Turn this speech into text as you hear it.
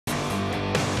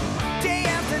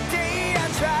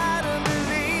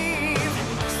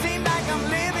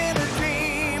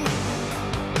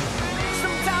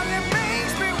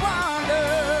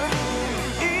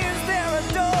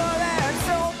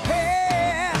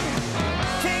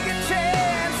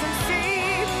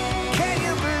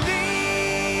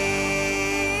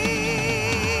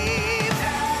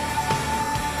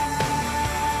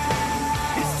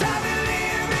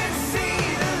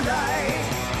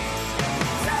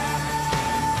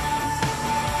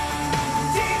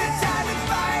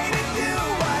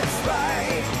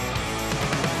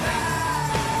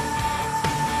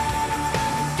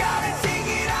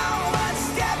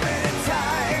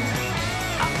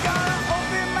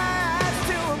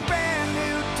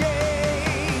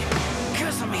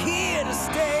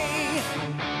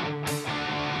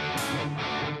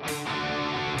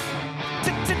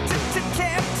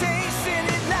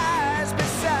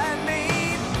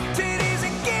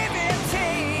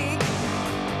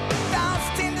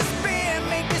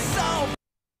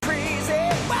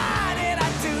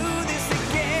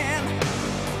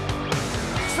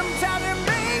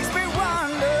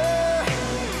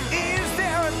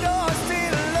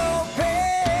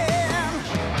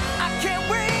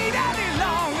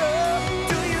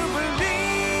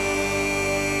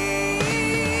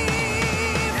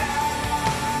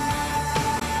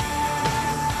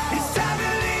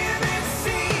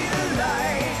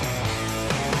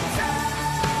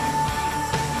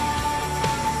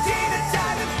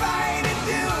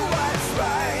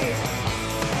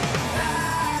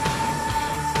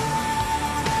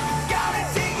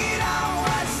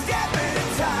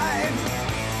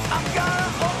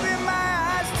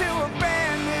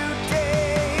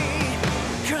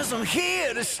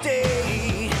to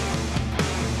stay.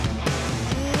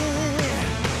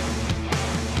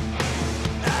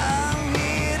 I'm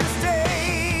here to stay.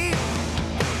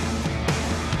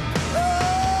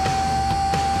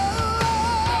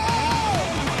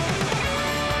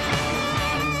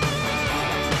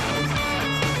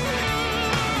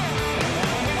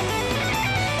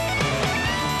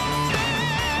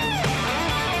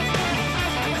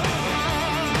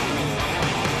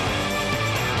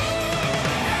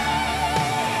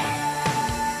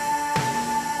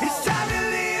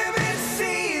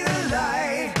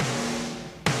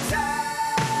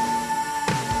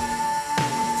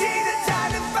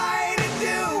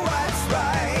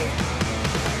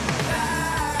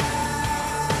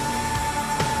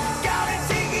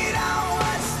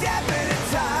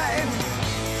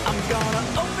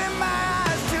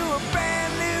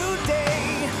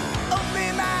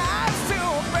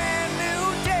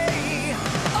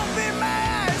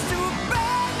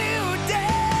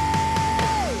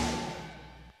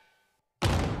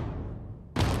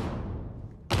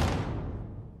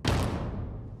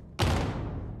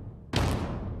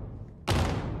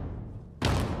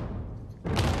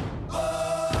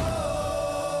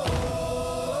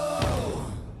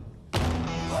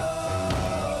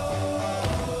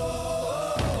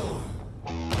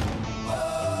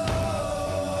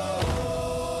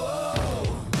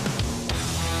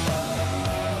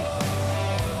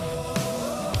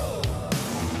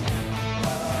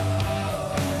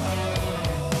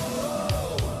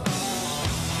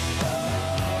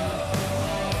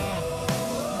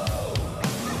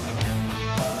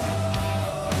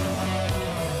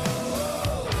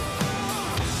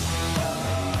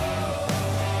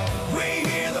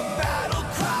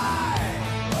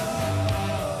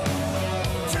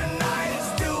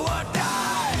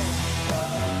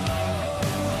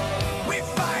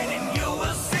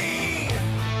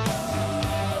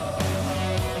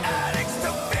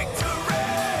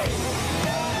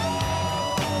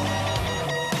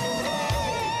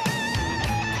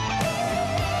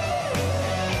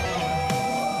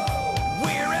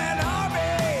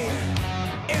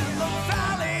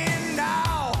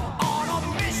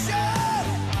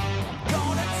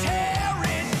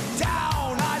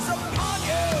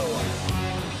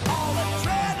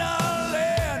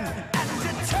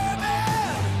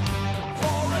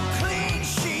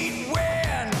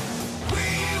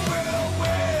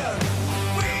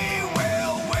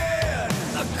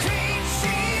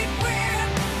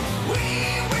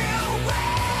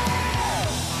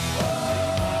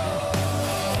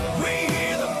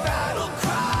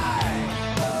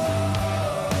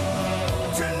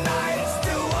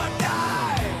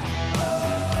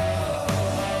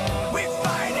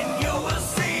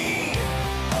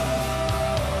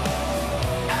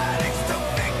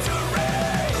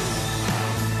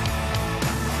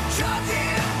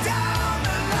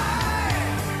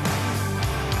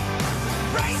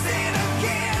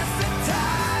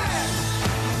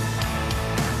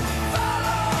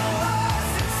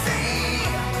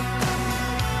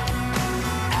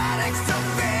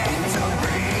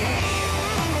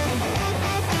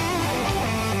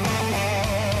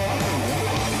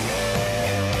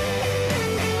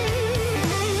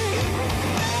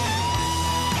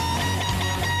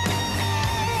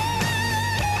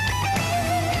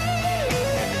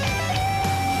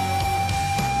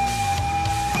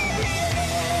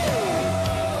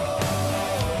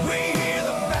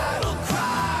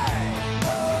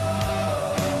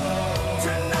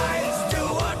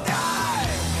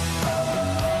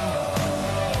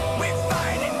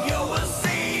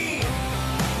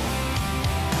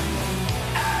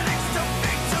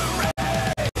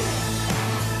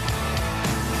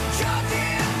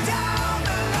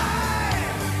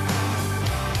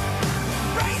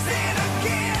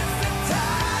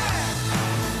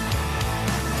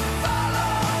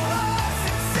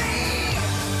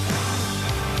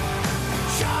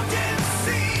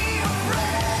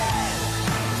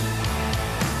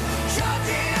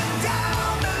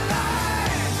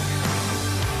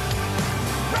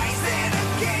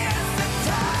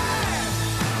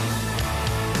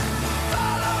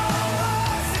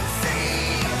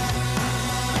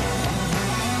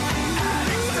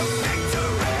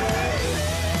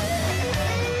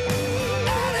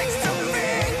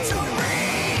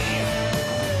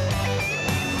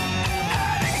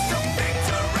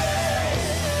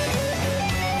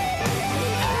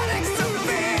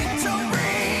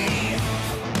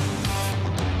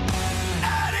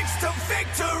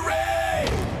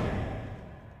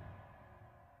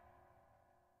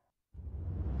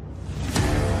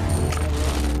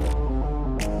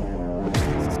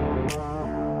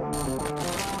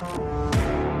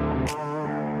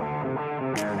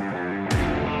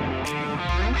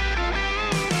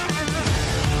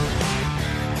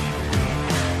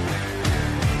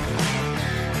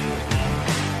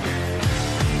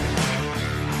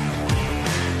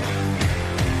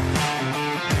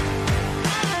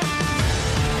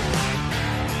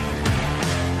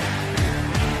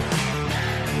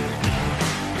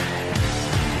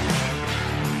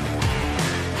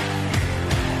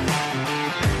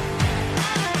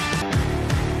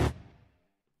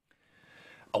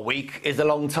 week is a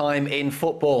long time in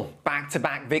football.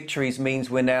 Back-to-back victories means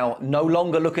we're now no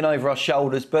longer looking over our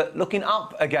shoulders, but looking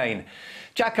up again.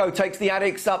 Jacko takes the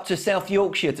Addicts up to South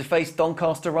Yorkshire to face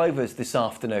Doncaster Rovers this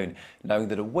afternoon, knowing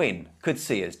that a win could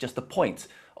see us just a point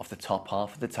off the top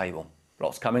half of the table.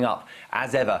 Lots coming up,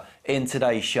 as ever, in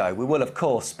today's show. We will, of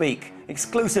course, speak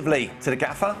exclusively to the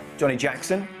gaffer, Johnny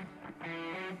Jackson,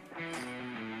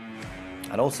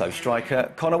 and also striker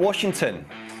Connor Washington.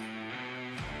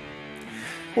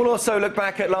 We'll also look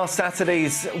back at last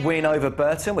Saturday's win over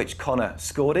Burton, which Connor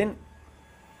scored in.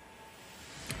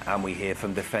 And we hear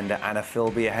from defender Anna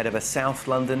Philby ahead of a South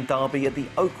London derby at the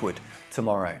Oakwood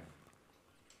tomorrow.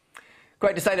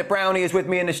 Great to say that Brownie is with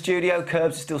me in the studio.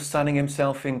 Curbs is still sunning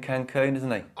himself in Cancun,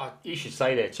 isn't he? You should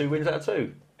say there, 2 wins out of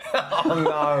 2.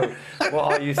 Oh no,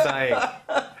 what are you saying?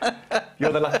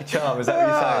 You're the lucky charm, is that what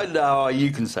you're saying? No,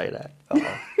 you can say that.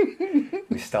 Oh.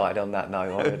 We started on that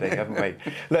note already, haven't we?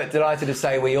 Look, delighted to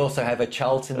say we also have a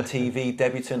Charlton TV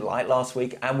debutant like last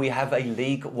week, and we have a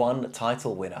League One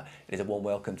title winner. It is a warm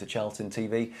welcome to Charlton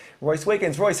TV, Rhoys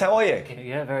Wiggins. Rhoys, how are you?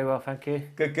 Yeah, very well, thank you.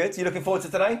 Good, good. You looking forward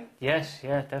to today? Yes,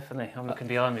 yeah, definitely. I'm looking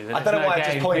behind me. I don't know why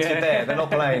I just pointed there. They're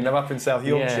not playing. They're up in South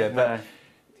Yorkshire. Yeah, but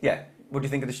yeah, what do you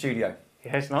think of the studio?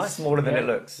 Yeah, it's nice. Smaller than it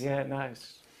looks. Yeah, no,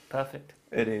 it's perfect.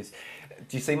 It is.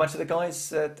 Do you see much of the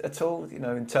guys at all, you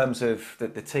know, in terms of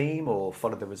the team, or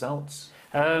follow the results?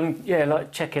 Yeah,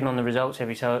 like check in on the results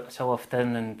every so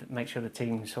often and make sure the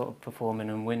team's sort of performing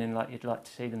and winning like you'd like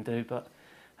to see them do. But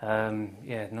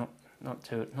yeah, not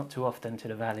too often to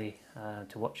the Valley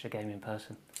to watch the game in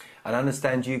person. And I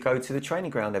understand you go to the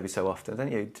training ground every so often,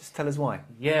 don't you? Just tell us why.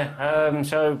 Yeah,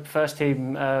 so first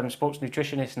team sports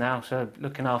nutritionist now, so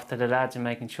looking after the lads and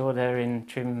making sure they're in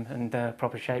trim and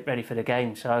proper shape, ready for the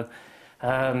game. So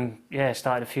yeah,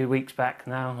 started a few weeks back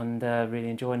now and really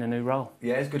enjoying the new role.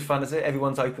 Yeah, it's good fun, is it?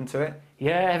 Everyone's open to it?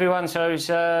 Yeah, everyone. So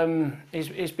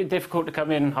it's been difficult to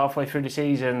come in halfway through the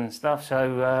season and stuff.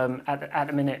 So at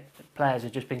the minute, players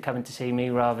have just been coming to see me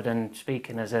rather than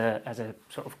speaking as a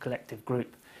sort of collective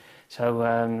group. So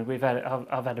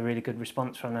I've had a really good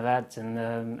response from the lads,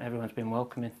 and everyone's been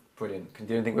welcoming. Brilliant. Can you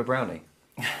do anything with Brownie?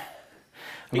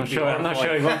 I'm not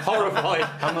sure he wants horrified.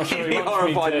 I'm not sure He'd be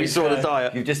horrified if he saw the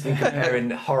diet. You've just been comparing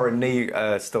horror knee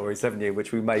stories, haven't you?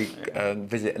 Which we may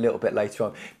visit a little bit later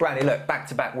on. Brownie, look,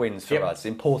 back-to-back wins for us,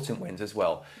 important wins as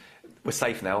well. We're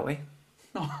safe now, aren't we?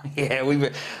 Oh, yeah,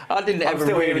 I didn't I'm ever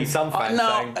still really. hearing some fans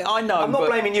saying. I know. I'm not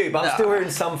blaming you, but I'm still hearing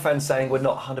some fans saying we're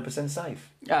not 100% safe.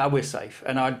 Yeah, we're safe,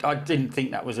 and I didn't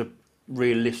think that was a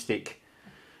realistic,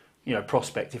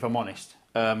 prospect. If I'm honest.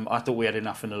 I thought we had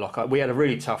enough in the locker. We had a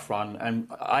really tough run, and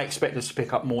I expected us to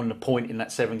pick up more than a point in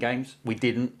that 7 games. We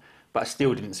didn't, but I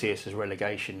still didn't see us as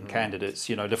relegation candidates.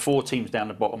 The 4 teams down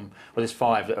the bottom, well, there's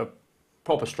 5 that are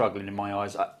proper struggling in my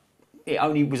eyes.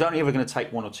 It was only ever going to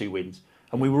take 1 or 2 wins,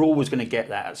 and we were always going to get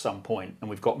that at some point, and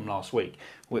we've got them last week.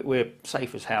 We're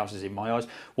safe as houses in my eyes.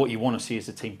 What you want to see is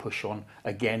the team push on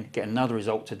again, get another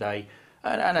result today.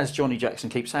 And as Johnny Jackson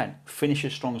keeps saying, finish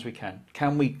as strong as we can.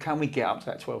 Can we get up to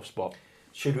that 12th spot?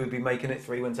 Should we be making it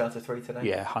 3 wins out of 3 today?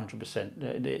 Yeah,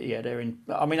 100%. Yeah, they're in.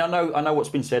 I mean, I know what's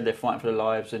been said. They're fighting for their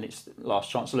lives, and it's last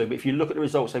chance saloon. But if you look at the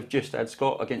results they've just had,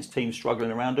 Scott, against teams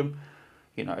struggling around them,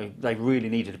 they really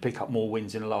needed to pick up more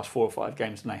wins in the last 4 or 5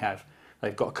 games than they have.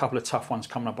 They've got a couple of tough ones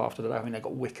coming up after that. I mean, they've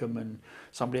got Wickham and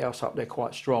somebody else up there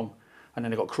quite strong, and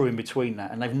then they've got Crewe in between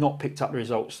that, and they've not picked up the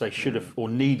results they should have or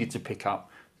needed to pick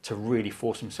up to really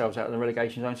force themselves out of the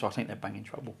relegation zone. So I think they're banging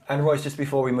trouble. And Rhoys, just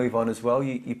before we move on as well,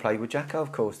 you played with Jacko,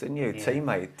 of course, didn't you? Yeah.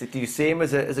 Teammate. Did you see him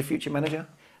as a future manager?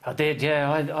 I did,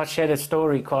 yeah. I shared a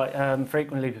story quite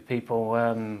frequently with people.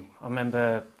 I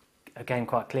remember, again,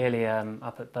 quite clearly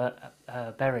up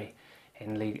at Bury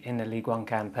in the League One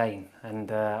campaign,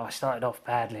 and I started off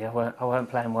badly. I weren't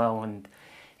playing well, and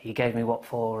he gave me what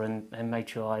for, and made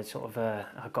sure I sort of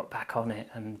I got back on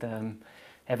it. And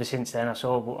ever since then, I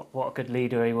saw what a good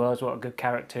leader he was, what a good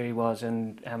character he was,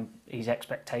 and his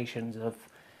expectations of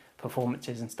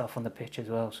performances and stuff on the pitch as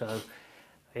well. So,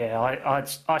 yeah,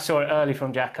 I saw it early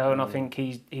from Jacko, and I think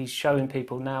he's showing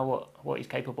people now what he's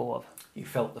capable of. You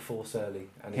felt the force early,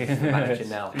 and he's the manager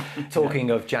now. Talking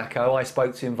of Jacko, I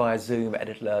spoke to him via Zoom a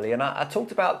little early, and I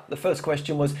talked about, the first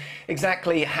question was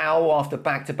exactly how, after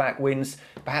back-to-back wins,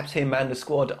 perhaps him and the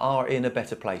squad are in a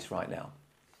better place right now.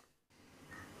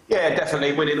 Yeah,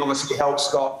 definitely. Winning obviously helps,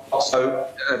 Scott. Also,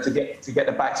 to get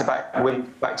the back-to-back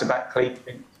win, back-to-back clean,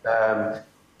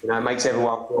 it makes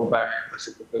everyone feel better. It's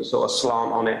a sort of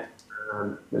slant on it.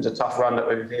 It was a tough run that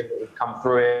we've had, but we've come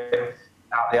through it,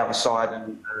 out the other side,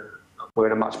 and we're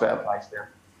in a much better place now.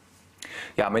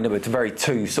 Yeah, I mean, there were very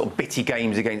two sort of bitty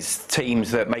games against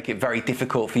teams that make it very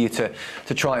difficult for you to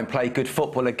try and play good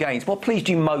football against. What pleased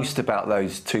you most about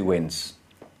those 2 wins?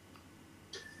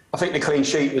 I think the clean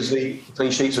sheets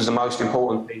was the most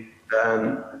important thing.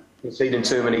 Conceding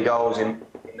too many goals in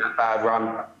that bad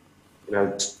run, you know,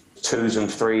 2s and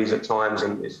 3s at times,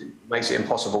 and it makes it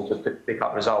impossible to pick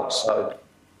up results. So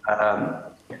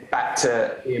back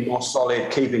to being more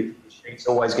solid, keeping sheets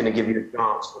always going to give you a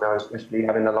chance. You know, especially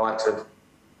having the likes of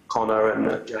Connor and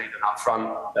Jaden up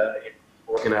front,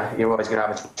 you're always going to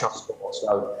have a chance to score.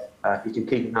 So if you can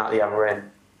keep them out the other end,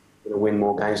 you're going to win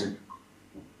more games.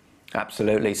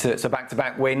 Absolutely. So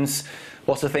back-to-back wins.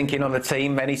 What's the thinking on the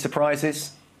team? Any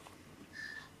surprises?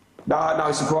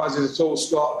 No surprises at all,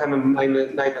 Scott. Haven't named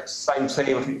the same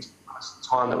team. I think it's the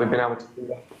time that we've been able to do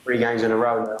that 3 games in a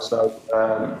row now.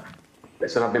 So,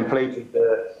 listen, I've been pleased with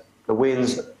the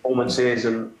wins, the performances,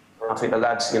 and I think the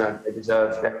lads, you know, they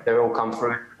deserve. They're all come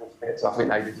through. So I think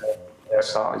they deserve their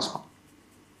starting spot.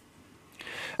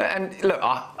 And look,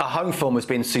 our home form has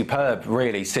been superb,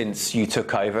 really, since you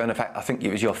took over. And in fact, I think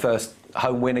it was your first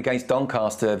home win against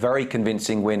Doncaster, a very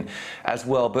convincing win as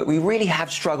well. But we really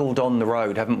have struggled on the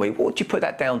road, haven't we? What would you put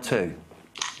that down to?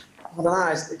 I don't know,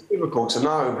 it's difficult to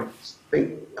know. I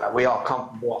think we are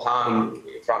comfortable at home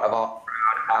in front of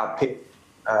our pitch,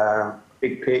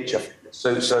 big pitch. I think it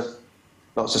suits us.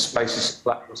 Lots of spaces to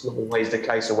play. It's not always the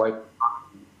case away from home.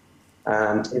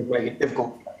 And it make it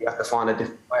difficult. You have to find a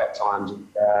different way at times, and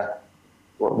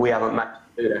we haven't managed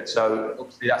to do that. So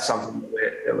obviously that's something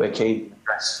that we're keen to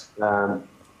address.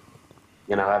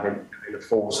 You know, having a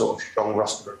full sort of strong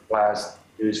roster of players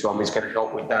to choose from is going to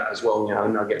help with that as well. You know,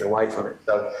 not getting away from it.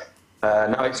 So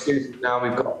no excuses now.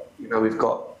 We've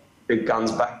got big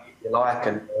guns back, if you like,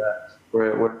 and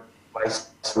we're in a place.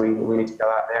 So we need to go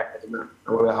out there. It doesn't matter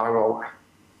whether we're home or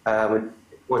away. With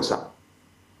points up.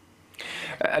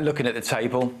 And looking at the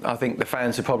table, I think the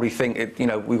fans would probably think, you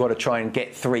know, we've got to try and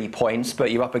get 3 points, but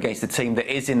you're up against a team that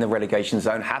is in the relegation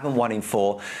zone, haven't won in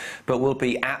 4, but will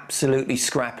be absolutely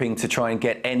scrapping to try and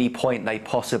get any point they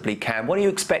possibly can. What are you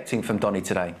expecting from Donny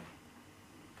today?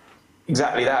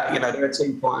 Exactly that. You know, they're a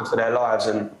team fighting for their lives,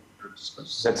 and I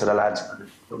said to the lads, we're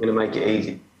not going to make it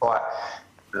easy. Quite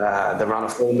the run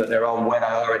of form that they're on, where they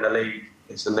are in the league,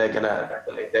 and they're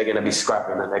going to be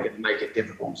scrapping, and they're going to make it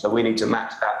difficult. So we need to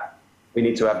match that. We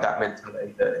need to have that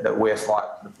mentality that we're fighting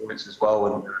for the points as well.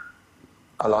 And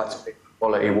I like to think the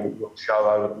quality will show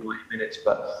over the 90 minutes,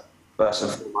 but first and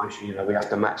foremost, you know, we have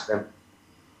to match them.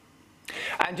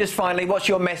 And just finally, what's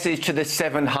your message to the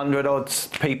 700 odd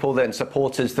people then,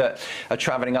 supporters that are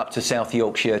travelling up to South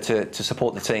Yorkshire to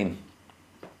support the team?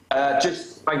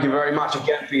 Just thank you very much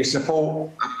again for your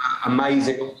support.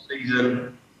 Amazing all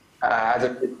season.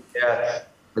 Hasn't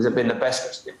been the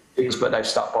best things, but they've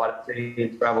stuck by the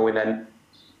team, travelling, and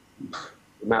the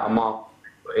amount of marks they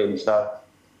put in. So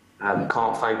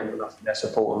can't thank them enough for their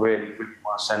support, and really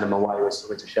want to send them away with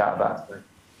something to shout about today.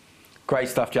 Great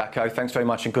stuff, Jacko. Thanks very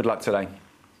much and good luck today.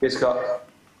 Cheers, Scott.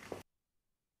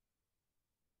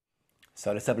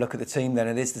 So let's have a look at the team then.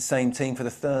 It is the same team for the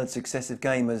 3rd successive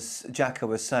game, as Jacko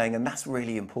was saying, and that's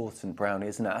really important, Brownie,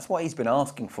 isn't it? That's what he's been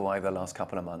asking for over the last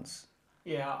couple of months.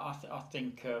 Yeah, I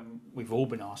think we've all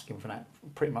been asking for that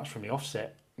pretty much from the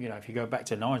offset. You know, if you go back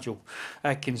to Nigel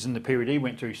Adkins and the period he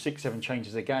went through, 6-7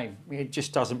 changes a game, it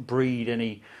just doesn't breed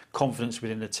any confidence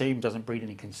within the team, doesn't breed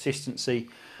any consistency.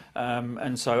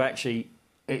 And so actually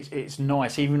it's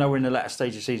nice, even though we're in the latter stage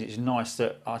of the season, it's nice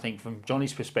that I think from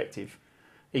Johnny's perspective,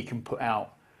 he can put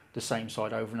out the same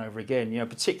side over and over again. You know,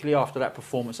 particularly after that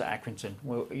performance at Accrington,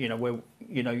 where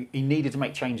he needed to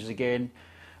make changes again.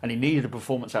 And he needed a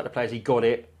performance out of the players. He got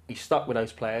it. He stuck with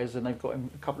those players, and they've got him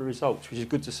a couple of results, which is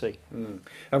good to see. And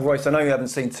Rhoys, I know you haven't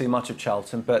seen too much of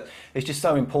Charlton, but it's just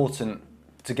so important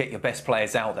to get your best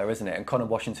players out there, isn't it? And Connor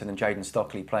Washington and Jaden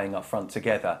Stockley playing up front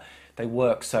together, they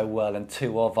work so well, and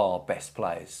 2 of our best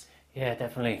players. Yeah,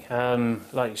 definitely.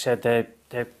 Like you said,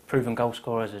 they're proven goal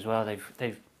scorers as well.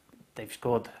 They've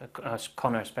scored.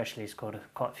 Connor especially scored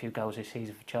quite a few goals this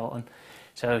season for Charlton.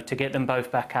 So to get them both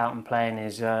back out and playing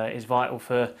is vital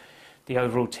for the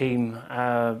overall team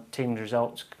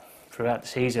results throughout the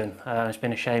season. It's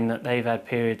been a shame that they've had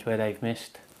periods where they've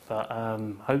missed, but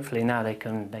hopefully now they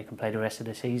can play the rest of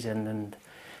the season and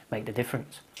make the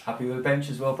difference. Happy with the bench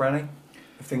as well, Brownie?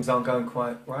 If things aren't going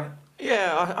quite right?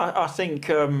 Yeah, I think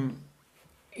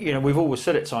we've always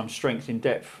said at times strength in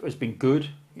depth has been good.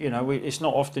 You know, it's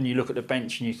not often you look at the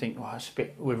bench and you think, well,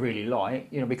 we're really light,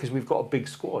 you know, because we've got a big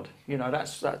squad. You know,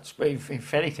 that's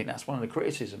if anything, that's one of the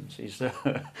criticisms, is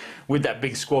that with that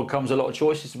big squad comes a lot of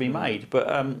choices to be made. But,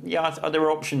 there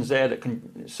are options there that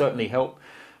can certainly help.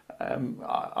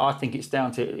 I think it's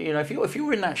down to, you know, if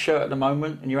you're in that shirt at the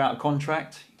moment and you're out of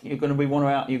contract, you're going to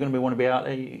want to be out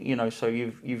there, you know. So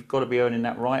you've got to be earning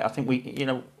that right. I think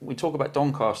we talk about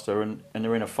Doncaster and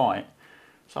they're in a fight.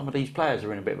 Some of these players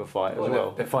are in a bit of a fight as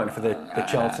well. They're fighting for the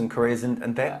Charlton careers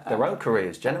and their own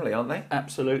careers generally, aren't they?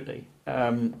 Absolutely.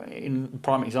 In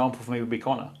prime example for me would be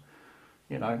Connor.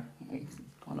 You know,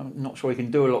 I'm not sure he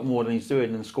can do a lot more than he's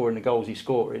doing and scoring the goals he's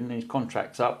scoring. His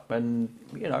contract's up, and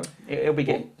you know he'll be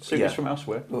getting suitors from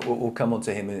elsewhere. We'll come on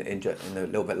to him in a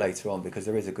little bit later on, because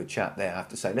there is a good chat there, I have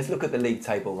to say. Let's look at the league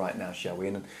table right now, shall we?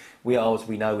 And we are, as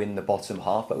we know, in the bottom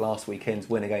half. But last weekend's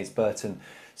win against Burton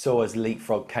saw us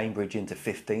leapfrog Cambridge into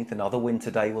 15th. Another win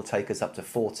today will take us up to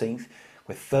 14th.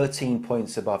 We're 13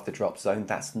 points above the drop zone.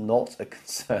 That's not a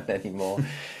concern anymore.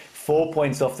 4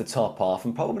 points off the top half,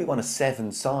 and probably one of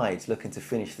 7 sides looking to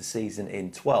finish the season in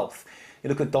 12th. You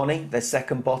look at Donny, they're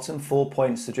second bottom, 4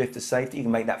 points to drift to safety. You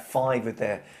can make that 5 with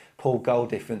their poor goal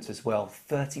difference as well.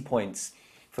 30 points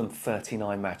from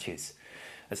 39 matches.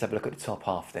 Let's have a look at the top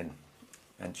half then.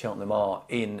 And Cheltenham are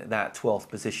in that 12th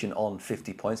position on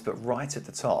 50 points, but right at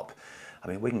the top, I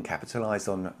mean, Wigan capitalised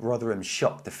on Rotherham's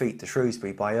shock defeat to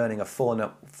Shrewsbury by earning a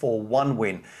 4-1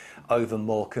 win over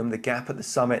Morecambe. The gap at the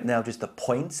summit now just a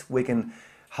point. Wigan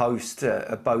boast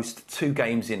 2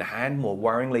 games in hand. More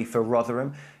worryingly for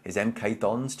Rotherham is MK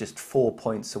Dons just 4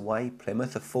 points away.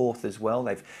 Plymouth are 4th as well.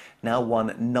 They've now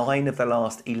won 9 of the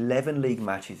last 11 league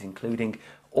matches, including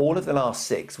all of the last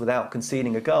 6 without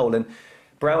conceding a goal. And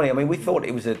Brownie, I mean, we thought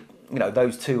it was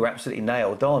those 2 were absolutely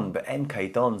nailed on, but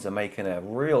MK Dons are making a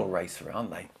real race for it,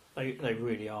 aren't they? They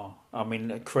really are. I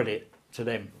mean, credit to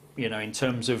them, you know, in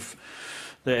terms of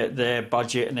their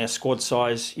budget and their squad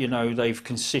size. You know, they've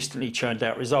consistently churned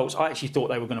out results. I actually thought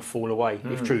they were going to fall away,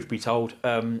 if truth be told.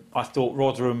 I thought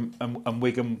Rotherham and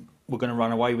Wigan were going to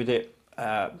run away with it.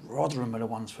 Rotherham are the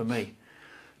ones for me.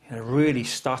 You know, really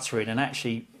stuttering, and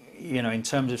actually, you know, in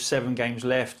terms of 7 games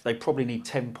left, they probably need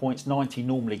 10 points. 90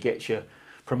 normally gets you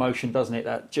promotion, doesn't it?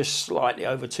 That just slightly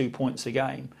over 2 points a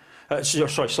game.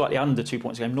 Sorry, slightly under 2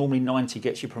 points a game. Normally 90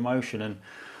 gets you promotion, and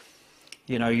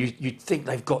you know you'd think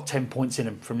they've got 10 points in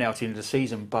them from now to the end of the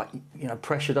season, but you know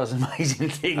pressure does amazing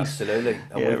things. Absolutely,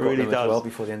 and yeah, we've it got really them does. as well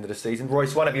before the end of the season.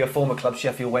 Rhoys, one of your former clubs,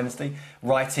 Sheffield Wednesday,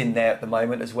 right in there at the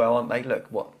moment as well, aren't they? Look,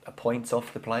 what, a point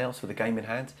off the playoffs with a game in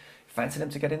hand. Fancy them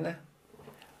to get in there?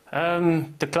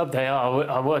 The club they are,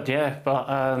 I would, yeah.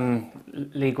 But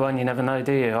League One, you never know,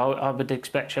 do you? I would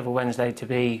expect Sheffield Wednesday to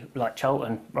be like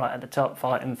Charlton, right at the top,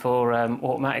 fighting for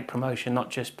automatic promotion, not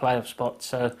just playoff spots.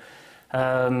 So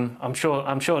I'm sure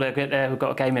they'll get there. We've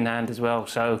got a game in hand as well.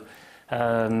 So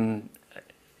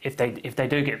if they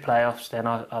do get playoffs, then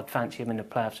I'd fancy them in the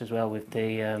playoffs as well, with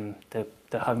the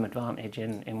home advantage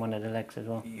in one of the legs as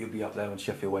well. You'll be up there on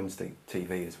Sheffield Wednesday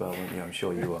TV as well, won't you? I'm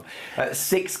sure you will.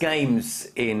 6 games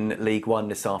in League One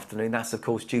this afternoon. That's, of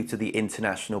course, due to the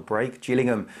international break.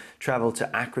 Gillingham travel to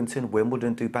Accrington.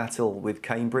 Wimbledon do battle with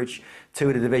Cambridge. 2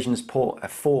 of the division's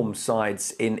form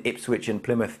sides in Ipswich and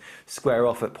Plymouth square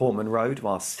off at Portman Road,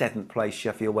 while 7th place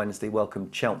Sheffield Wednesday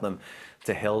welcome Cheltenham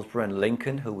to Hillsborough, and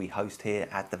Lincoln, who we host here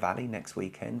at the Valley next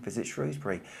weekend, visit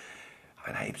Shrewsbury. I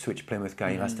mean, that Ipswich-Plymouth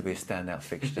game has to be a standout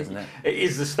fixture, doesn't it? It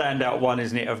is the standout one,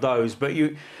 isn't it, of those? But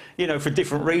you know, for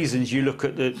different reasons, you look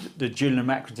at the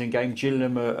Gillingham-Accrington game.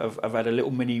 Gillingham have had a little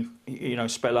mini, you know,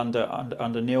 spell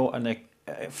under Neil, and they're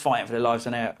fighting for their lives.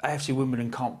 And now AFC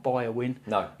Wimbledon can't buy a win.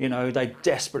 No. You know, they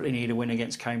desperately need a win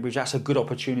against Cambridge. That's a good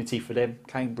opportunity for them.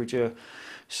 Cambridge are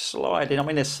sliding. I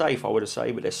mean, they're safe, I would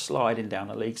say, but they're sliding down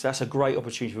the league. So that's a great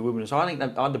opportunity for Wimbledon. So I think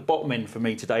that the bottom end for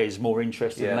me today is more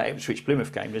interesting than that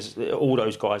Ipswich-Plymouth game. All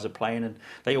those guys are playing, and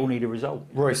they all need a result.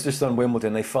 Royce, just on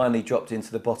Wimbledon, they finally dropped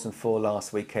into the bottom 4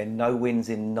 last weekend. No wins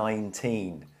in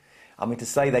 19. I mean, to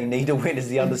say they need a win is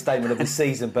the understatement of the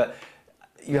season, but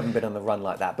you haven't been on the run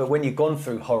like that. But when you've gone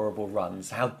through horrible runs,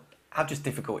 how just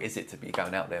difficult is it to be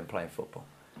going out there and playing football?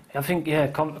 I think, yeah,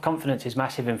 confidence is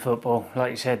massive in football.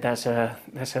 Like you said, that's a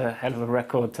hell of a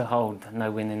record to hold.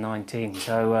 No win in 19.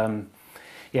 So,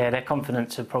 yeah, their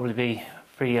confidence would probably be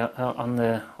pretty on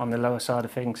the lower side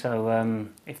of things. So,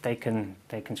 if they can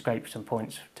scrape some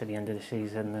points to the end of the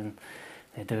season, then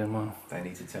they're doing well. They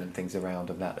need to turn things around,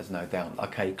 and that there's no doubt.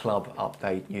 OK, club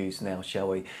update news now, shall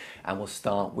we? And we'll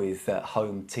start with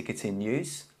home ticketing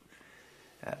news.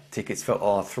 Tickets for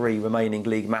our 3 remaining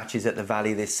league matches at the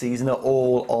Valley this season are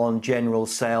all on general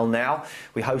sale now.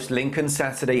 We host Lincoln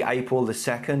Saturday, April the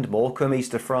 2nd, Morecambe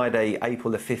Easter Friday,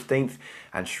 April the 15th,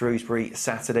 and Shrewsbury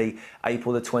Saturday,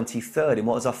 April the 23rd, in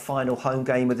what is our final home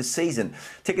game of the season.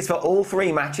 Tickets for all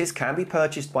 3 matches can be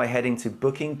purchased by heading to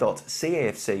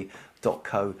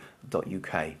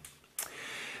booking.cafc.co.uk.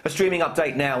 A streaming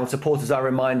update now, and supporters are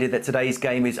reminded that today's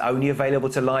game is only available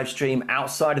to live stream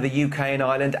outside of the UK and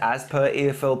Ireland as per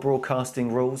EFL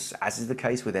broadcasting rules, as is the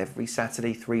case with every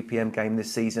Saturday 3 p.m. game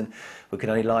this season. We can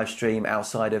only live stream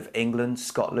outside of England,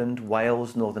 Scotland,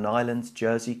 Wales, Northern Ireland,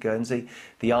 Jersey, Guernsey,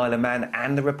 the Isle of Man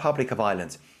and the Republic of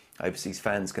Ireland. Overseas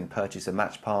fans can purchase a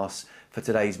match pass for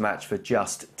today's match for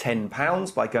just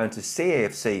 £10 by going to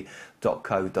cafc.co.uk,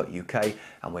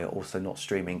 and we're also not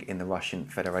streaming in the Russian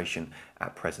Federation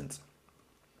at present.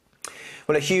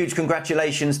 Well, a huge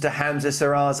congratulations to Hamza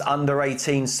Sarar's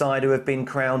under-18 side, who have been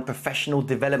crowned Professional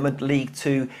Development League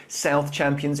 2 South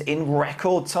champions in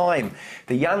record time.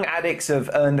 The young Addicts have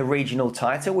earned the regional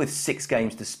title with 6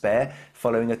 games to spare,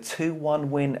 following a 2-1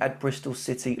 win at Bristol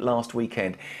City last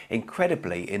weekend.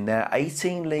 Incredibly, in their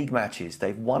 18 league matches,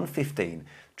 they've won 15,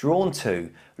 drawn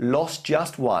 2, lost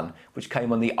just 1, which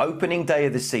came on the opening day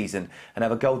of the season, and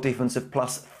have a goal difference of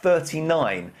plus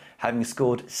 39, having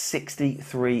scored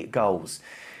 63 goals.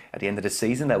 At the end of the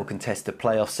season, they will contest a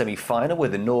playoff semi-final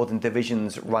with the Northern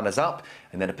Division's runners-up,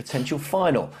 and then a potential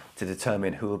final to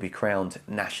determine who will be crowned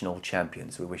national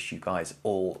champions. We wish you guys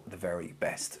all the very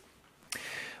best.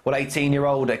 Well,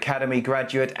 18-year-old academy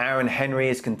graduate Aaron Henry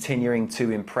is continuing to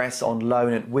impress on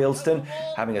loan at Wealdstone,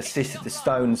 having assisted the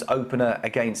Stones opener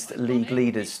against league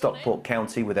leaders Stockport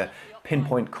County with a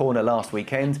pinpoint corner last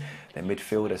weekend. Their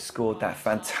midfielder scored that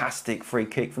fantastic free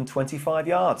kick from 25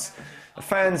 yards.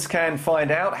 Fans can find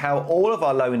out how all of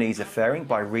our loanees are faring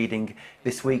by reading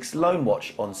this week's Loan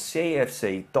Watch on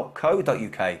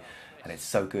cafc.co.uk, and it's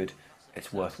so good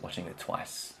it's worth watching it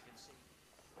twice.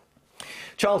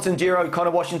 Charlton duo Connor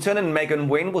Washington and Megan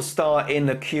Wynne will star in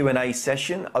the Q&A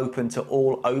session open to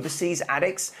all overseas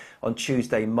addicts on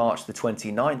Tuesday, March the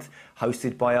 29th,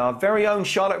 hosted by our very own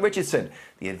Charlotte Richardson.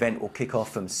 The event will kick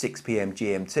off from 6 p.m.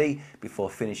 GMT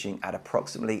before finishing at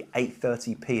approximately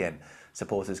 8:30 p.m.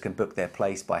 Supporters can book their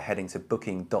place by heading to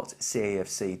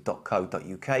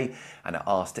booking.cafc.co.uk and are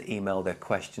asked to email their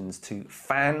questions to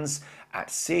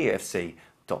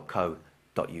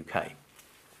fans@cafc.co.uk.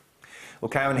 Well,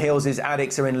 Karen Hills'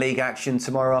 Addicts are in league action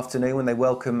tomorrow afternoon when they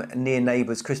welcome near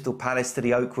neighbours Crystal Palace to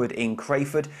the Oakwood in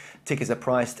Crayford. Tickets are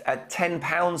priced at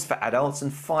 £10 for adults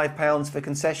and £5 for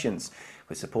concessions,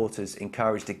 with supporters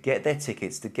encouraged to get their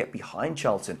tickets to get behind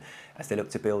Charlton as they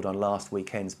look to build on last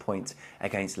weekend's point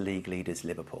against league leaders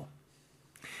Liverpool.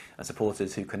 And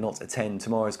supporters who cannot attend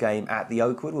tomorrow's game at the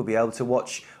Oakwood will be able to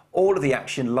watch all of the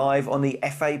action live on the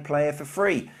FA Player for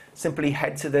free. Simply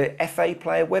head to the FA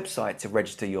Player website to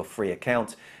register your free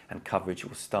account, and coverage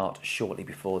will start shortly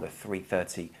before the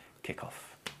 3:30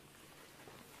 kickoff.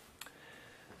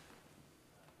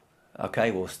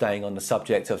 OK, well, staying on the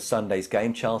subject of Sunday's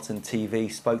game, CharltonTV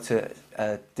spoke to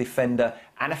defender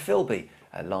Anna Philby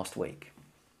last week.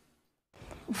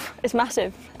 It's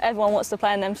massive. Everyone wants to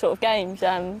play in them sort of games.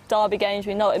 Derby games,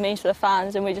 we know what it means for the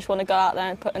fans, and we just want to go out there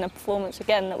and put in a performance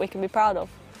again that we can be proud of.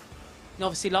 And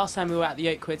obviously, last time we were at the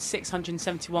Oakwood,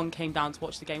 671 came down to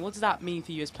watch the game. What does that mean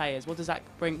for you as players? What does that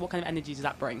bring? What kind of energy does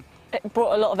that bring? It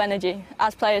brought a lot of energy.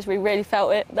 As players, we really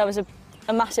felt it. There was a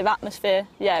massive atmosphere.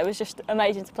 Yeah, it was just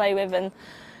amazing to play with, and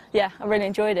yeah, I really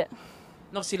enjoyed it.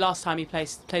 And obviously, last time you played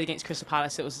against Crystal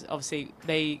Palace, it was obviously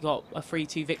they got a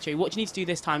 3-2 victory. What do you need to do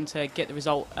this time to get the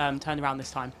result turned around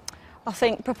this time? I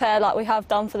think prepare like we have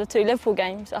done for the 2 Liverpool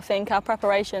games. I think our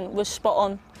preparation was spot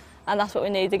on, and that's what we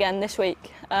need again this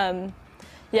week.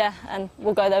 Yeah, and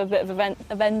we'll go there with a bit of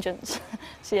a vengeance.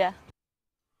 So yeah.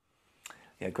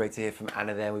 Yeah, great to hear from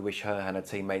Anna there. We wish her and her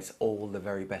teammates all the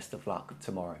very best of luck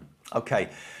tomorrow. OK,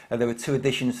 there were 2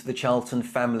 additions to the Charlton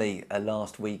family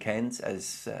last weekend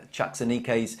as Chuck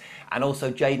Zanike's and also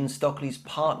Jaden Stockley's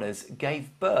partners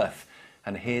gave birth.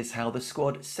 And here's how the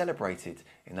squad celebrated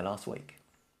in the last week.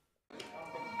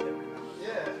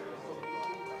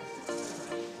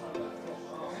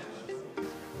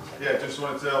 Yeah, just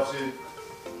wanted to obviously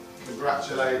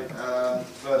congratulate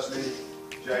firstly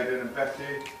Jaden and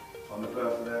Becky on the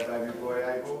birth of their baby boy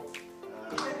Abel.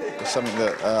 It's something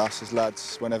that us as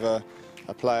lads, whenever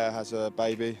a player has a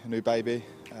new baby,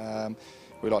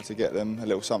 we like to get them a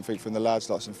little something from the lads,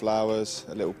 like some flowers,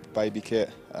 a little baby kit,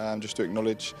 just to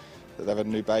acknowledge that they've had a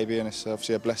new baby, and it's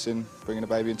obviously a blessing bringing a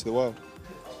baby into the world.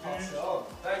 Thank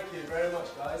you very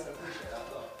much, guys. I appreciate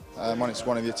that. When it's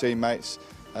one of your teammates,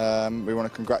 we want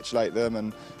to congratulate them,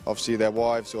 and obviously their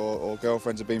wives or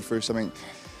girlfriends have been through something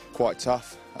quite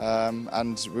tough,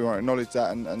 and we want to acknowledge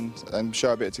that and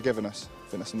show a bit of togetherness. I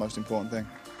think that's the most important thing.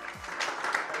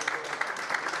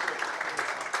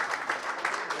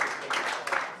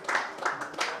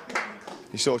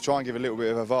 You sort of try and give a little bit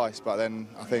of advice, but then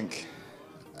I think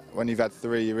when you've had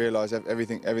 3, you realise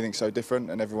everything's so different,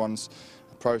 and everyone's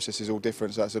process is all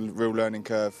different, so that's a real learning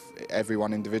curve,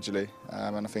 everyone individually,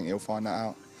 and I think he'll find that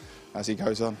out as he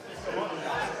goes on.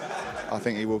 I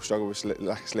think he will struggle with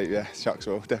lack of sleep, yeah, Chucks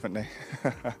will, definitely.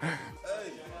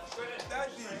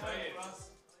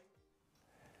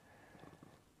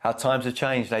 How times have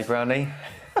changed, eh, Brownie?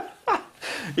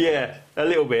 Yeah, a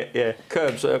little bit, yeah.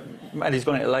 Curbs, Maddie's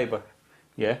gone into labour,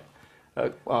 yeah.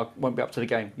 I won't be up to the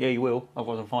game. Yeah, you will,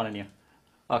 otherwise I'm fining you.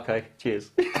 OK,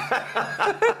 cheers.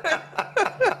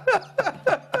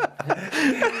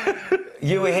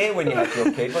 You were here when you had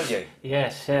your kid, weren't you?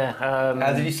 Yes, yeah.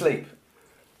 How did you sleep?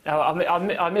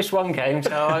 I missed one game,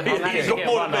 so I managed to get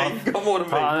one off. Got more than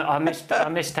me. I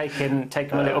missed taking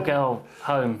my little girl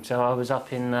home, so I was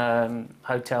up in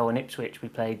hotel in Ipswich. We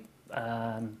played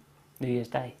New Year's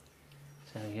Day,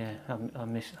 so yeah, I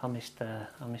missed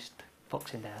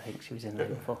Boxing Day. I think she was in there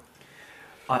before.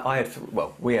 I had,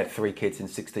 well, we had 3 kids in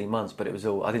 16 months, but it was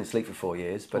all, I didn't sleep for 4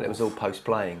 years, but it was all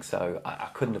post-playing, so I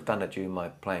couldn't have done it during my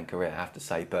playing career, I have to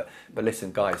say. But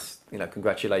listen, guys, you know,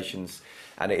 congratulations,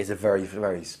 and it is a very,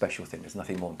 very special thing. There's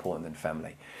nothing more important than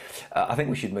family. I think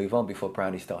we should move on before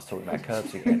Brownie starts talking about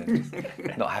curbs again.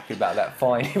 And not happy about that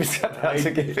fine he was about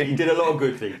to give him. He did a lot of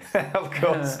good things. Of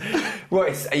course.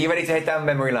 Rhoys, are you ready to head down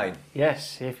memory lane?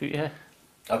 Yes, yeah.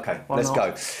 OK, Why let's not?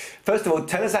 go. First of all,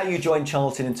 tell us how you joined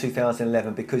Charlton in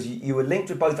 2011, because you were linked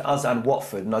with both us and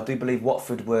Watford, and I do believe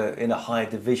Watford were in a higher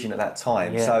division at that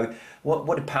time. Yeah. So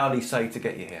what did Powley say to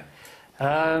get you here?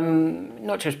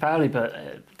 Not just Powley,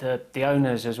 but the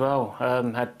owners as well.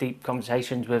 Had deep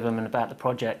conversations with them and about the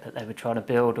project that they were trying to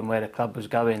build and where the club was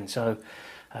going. So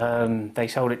they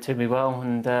sold it to me well,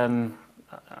 and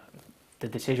the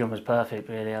decision was perfect,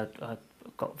 really. I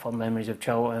got fond memories of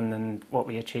Charlton and what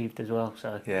we achieved as well.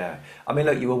 So Yeah. I mean,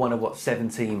 look, you were one of,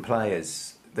 17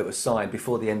 players that were signed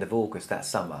before the end of August that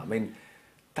summer. I mean,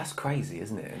 that's crazy,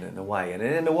 isn't it, in a way? And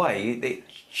in a way, it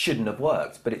shouldn't have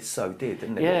worked, but it so did,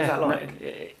 didn't it? Yeah, What was that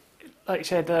like? Like you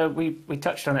said, we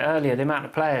touched on it earlier, the amount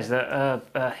of players that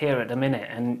are here at the minute,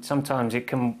 and sometimes it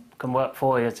can work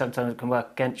for you, sometimes it can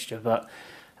work against you. But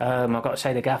I've got to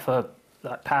say, the gaffer,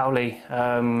 like Powley,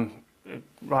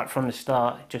 right from the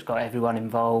start, just got everyone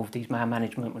involved. His man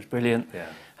management was brilliant.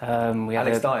 Yeah. We had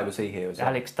Alex Dyer, was he here as well?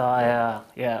 Alex Dyer,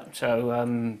 yeah.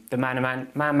 So the man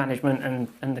management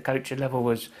and the coaching level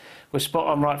was spot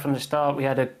on right from the start. We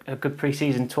had a good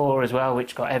pre-season tour as well,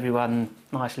 which got everyone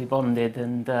nicely bonded.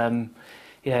 And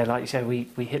yeah, like you said,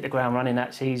 we hit the ground running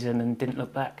that season and didn't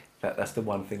look back. That's the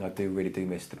one thing I really do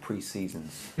miss, the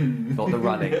pre-seasons, not the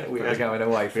running. We're going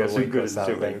away for a week or so.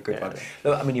 Good one.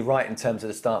 Look, I mean, you're right in terms of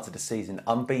the start of the season.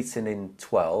 Unbeaten in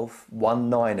 12, won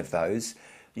 9 of those.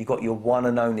 You got your one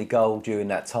and only goal during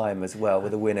that time as well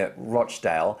with a win at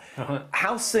Rochdale.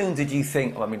 How soon did you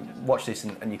think, I mean, watch this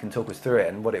and you can talk us through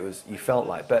it and what it was you felt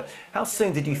like, but how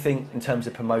soon did you think in terms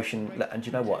of promotion, and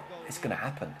you know what, it's going to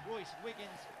happen?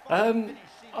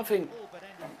 I think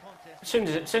as soon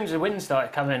as the wins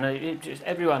started coming,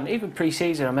 everyone, even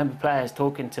pre-season, I remember players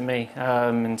talking to me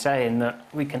and saying that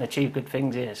we can achieve good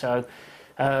things here. So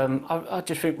I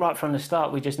just think right from the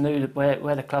start we just knew that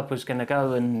where the club was going to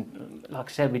go, and like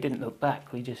I said, we didn't look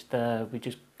back. We just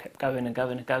kept going and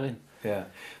going and going. Yeah,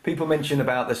 people mention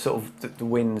about the sort of the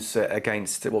wins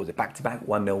against, what was it, back-to-back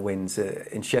 1-0 wins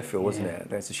in Sheffield, wasn't it?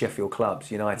 There's the Sheffield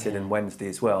clubs, United and Wednesday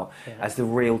as well, as the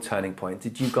real turning point.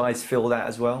 Did you guys feel that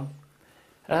as well?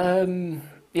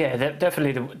 Yeah,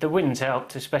 definitely the wins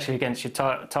helped, especially against your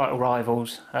title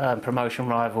rivals, promotion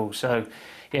rivals. So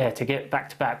yeah, to get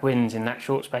back-to-back wins in that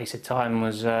short space of time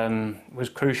was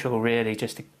crucial, really,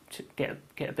 just to get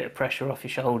a bit of pressure off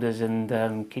your shoulders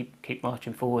and keep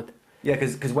marching forward. Yeah,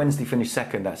 because Wednesday finished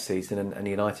second that season and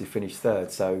United finished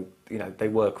third, so you know they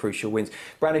were crucial wins.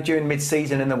 Brandon, during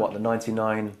mid-season, and then what, the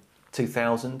 99,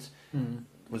 2000,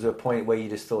 was there a point where you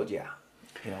just thought, yeah,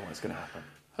 you know what's going to happen?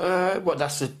 Well,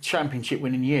 that's the championship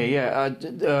winning year,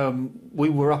 yeah. We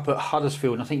were up at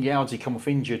Huddersfield, and I think Yowdsy come off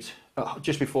injured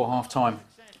just before half-time,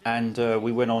 and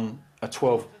we went on a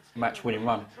 12-match winning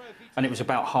run, and it was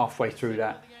about halfway through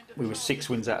that. We were 6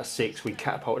 wins out of 6. We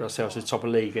catapulted ourselves to the top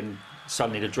of the league, and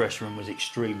suddenly the dressing room was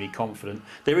extremely confident.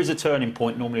 There is a turning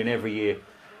point normally in every year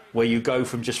where you go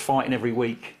from just fighting every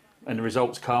week and the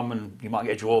results come and you might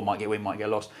get a draw, might get a win, might get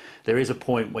a loss. There is a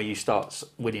point where you start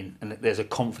winning and there's a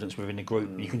confidence within the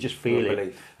group. You can just feel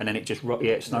it, and then it just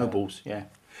it snowballs. Yeah.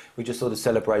 We just saw the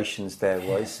celebrations there,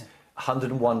 was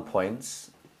 101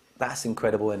 points. That's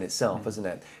incredible in itself, isn't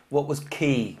it? What was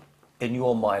key in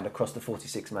your mind across the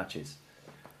 46 matches?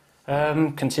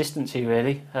 Consistency,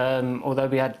 really. Although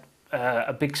we had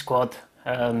a big squad,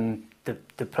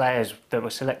 the players that were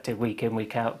selected week in,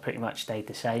 week out pretty much stayed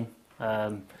the same.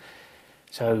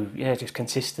 So yeah, just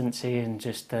consistency and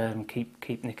just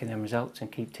keep nicking them results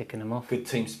and keep ticking them off. Good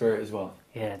team spirit as well.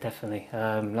 Yeah, definitely.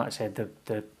 Like I said,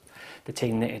 the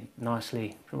team knitted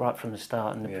nicely right from the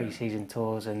start in the pre-season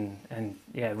tours, and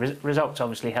yeah, results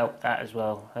obviously help that as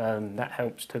well. That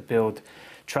helps to build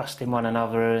trust in one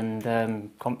another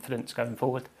and confidence going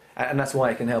forward. And that's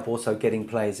why it can help also getting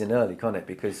players in early, can't it?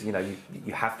 Because you know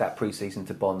you have that pre-season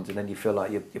to bond, and then you feel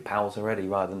like your pals already,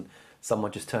 rather than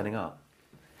someone just turning up.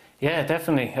 Yeah,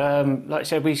 definitely. Like I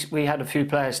said, we had a few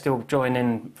players still join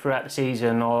in throughout the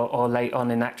season or late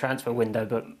on in that transfer window,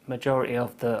 but majority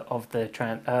of the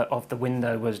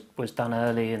window was done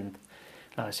early, and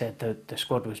like I said, the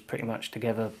squad was pretty much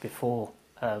together before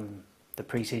the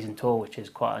pre-season tour, which is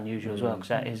quite unusual as well, because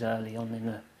that is early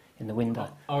on in the window.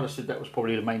 I would have said that was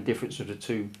probably the main difference of the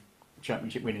two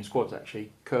championship winning squads.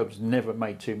 Actually, Kerb's never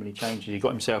made too many changes. He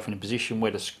got himself in a position where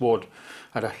the squad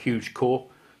had a huge core.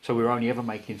 So we were only ever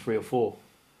making 3 or 4,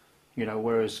 you know,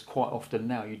 whereas quite often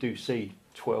now you do see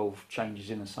 12 changes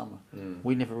in the summer.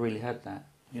 We never really had that.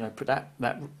 You know, but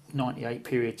that 98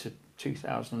 period to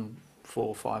 2004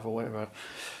 or 5 or whatever,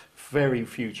 very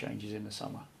few changes in the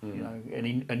summer, you know,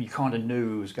 and you kind of knew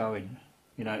who was going.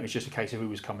 You know, it was just a case of who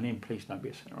was coming in. Please don't be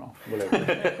a centre half. Well,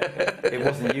 it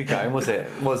wasn't you going, was it?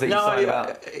 Was it you signed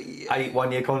about 8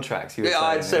 one-year contracts? You were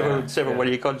I had saying? several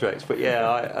one-year contracts, but yeah,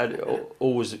 I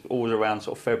always around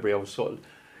sort of February. I was sort of,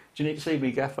 do you need to see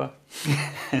me, Gaffer?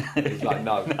 He's like,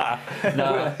 no,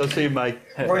 no, I'll see you, mate.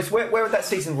 Rhoys, where would that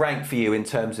season rank for you in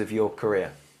terms of your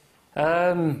career?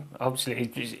 Obviously,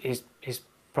 it's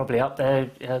probably up there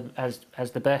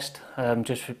as the best.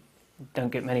 Just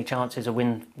don't get many chances to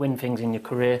win things in your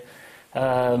career.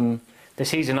 The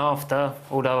season after,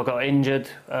 although I got injured,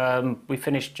 we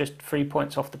finished just 3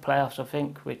 points off the playoffs, I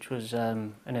think, which was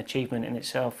an achievement in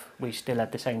itself. We still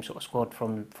had the same sort of squad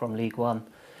from League One,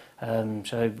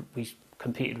 so we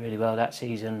competed really well that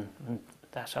season, and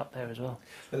that's up there as well.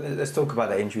 Let's talk about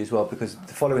that injury as well, because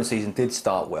the following season did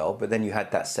start well, but then you had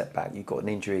that setback. You got an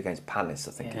injury against Palace,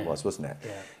 I think it was, wasn't it?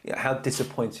 Yeah. How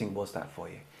disappointing was that for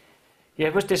you? Yeah,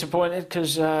 it was disappointing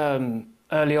because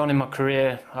early on in my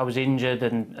career I was injured,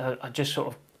 and I just sort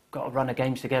of got a run of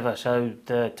games together. So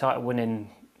the title-winning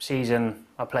season,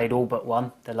 I played all but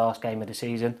one, the last game of the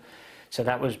season. So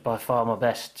that was by far my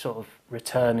best sort of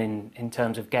return in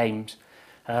terms of games.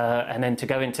 And then to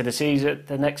go into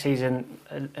the next season,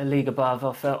 a league above,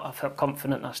 I felt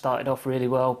confident. I started off really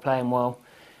well, playing well,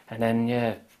 and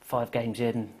then 5 games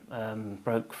in,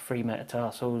 broke 3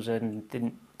 metatarsals and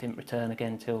didn't return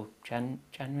again till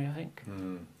January, I think,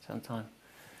 sometime.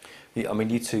 Yeah, I mean,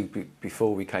 you two,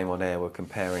 before we came on air, were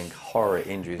comparing horror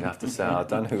injuries, I have to say. I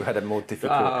don't know who had a more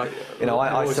difficult... you know,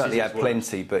 I certainly had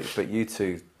plenty, but you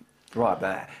two... Right,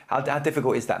 but how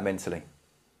difficult is that mentally?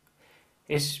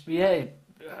 It's,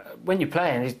 when you're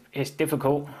playing, it's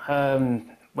difficult.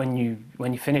 When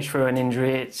you finish through an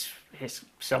injury, it's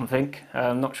something.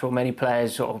 I'm not sure many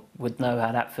players sort of would know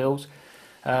how that feels.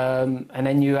 And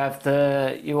then you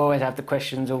always have the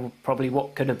questions of probably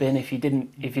what could have been if you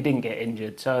didn't get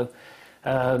injured. So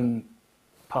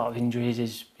part of injuries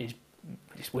is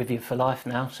with you for life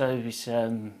now. So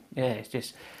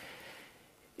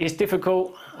it's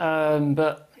difficult,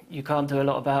 but you can't do a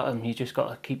lot about them. You just got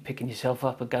to keep picking yourself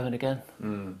up and going again.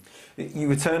 You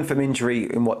returned from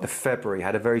injury in the February,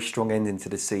 had a very strong ending to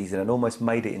the season, and almost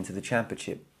made it into the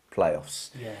Championship playoffs.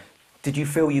 Yeah. Did you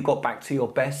feel you got back to your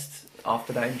best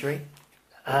after that injury?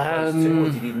 Or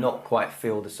did you not quite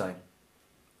feel the same?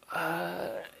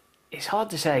 It's hard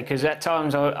to say, because at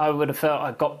times I would have felt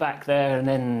I got back there and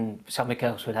then something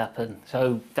else would happen.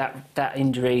 So that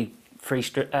injury, 3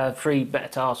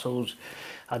 metatarsals,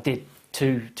 I did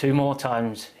two more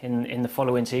times in the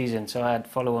following season. So I had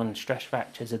follow-on stress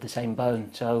fractures of the same bone.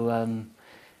 So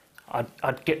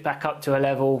I'd get back up to a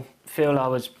level, feel I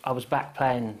was back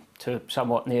playing to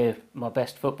somewhat near my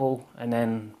best football, and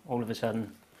then all of a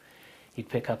sudden you'd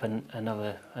pick up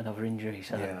another injury.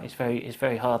 So it's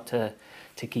very hard to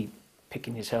keep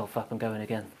picking yourself up and going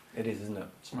again. It is, isn't it?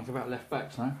 Something about left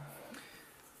backs, no?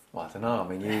 Well, I don't know. I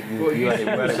mean, you had it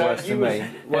worse than me.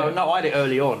 Well, no, I had it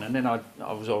early on, and then I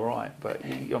was all right. But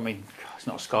I mean, it's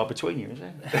not a scar between you, is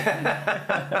it?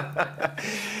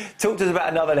 Talk to us about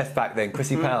another left back then,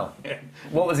 Chrissy Powell.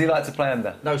 What was he like to play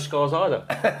under? No scars either.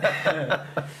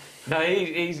 No,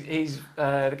 he's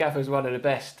the gaffer's one of the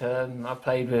best I've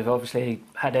played with. Obviously,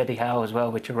 had Eddie Howe as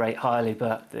well, which I rate highly.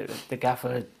 But the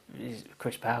gaffer,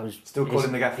 Chris Powell's still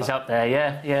calling the gaffer. He's up there,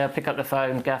 yeah. Pick up the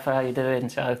phone, gaffer, how you doing?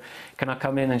 So, can I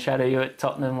come in and shadow you at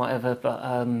Tottenham, whatever?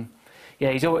 But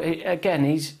he's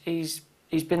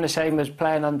he's been the same as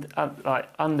playing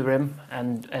under him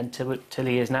and till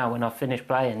he is now. When I finish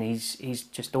playing, he's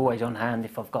just always on hand.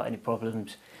 If I've got any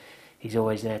problems, he's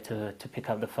always there to pick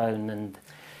up the phone. And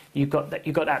you got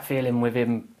that feeling with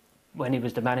him when he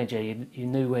was the manager. You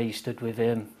knew where you stood with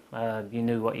him. You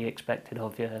knew what he expected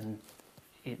of you, and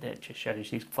it just shows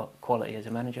his quality as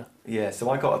a manager. Yeah, so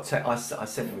I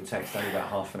sent him a text only about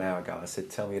half an hour ago. I said,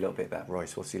 tell me a little bit about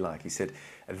Rhoys. What's he like? He said,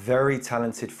 a very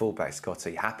talented fullback,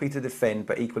 Scotty. Happy to defend,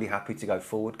 but equally happy to go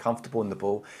forward, comfortable in the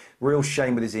ball. Real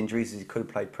shame with his injuries, as he could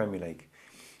have played Premier League.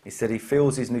 He said he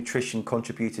feels his nutrition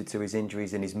contributed to his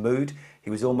injuries and his mood. He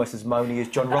was almost as moany as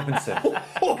John Robinson.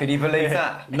 Can you believe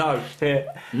that? No.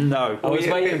 No. I was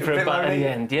waiting for it at the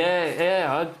end.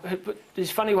 Yeah. It's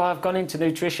funny why I've gone into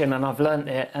nutrition and I've learnt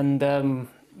it. And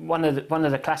one of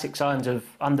the classic signs of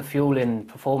underfueling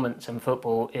performance in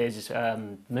football is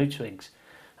mood swings.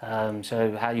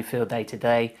 So how you feel day to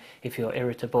day, if you're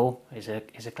irritable, is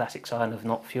a classic sign of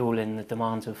not fueling the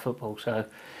demands of football. So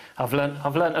I've learnt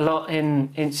a lot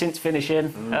in since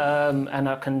finishing, and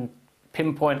I can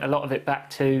pinpoint a lot of it back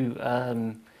to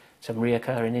some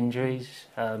reoccurring injuries,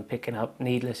 picking up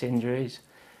needless injuries,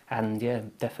 and yeah,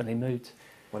 definitely moods.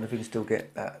 Wonder if we can still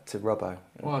get that to Robbo.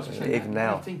 Well, as I say, even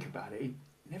now. Think about it.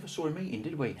 Never saw him eating,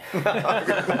 did we?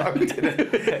 No, we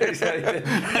didn't.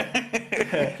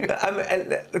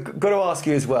 Got to ask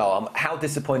you as well, how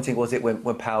disappointing was it when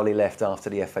Powley left after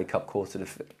the FA Cup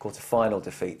quarter-final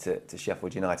defeat to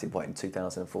Sheffield United, in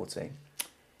 2014?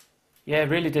 Yeah,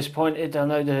 really disappointed. I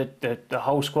know the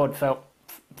whole squad felt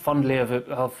fondly of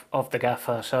the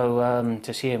gaffer, so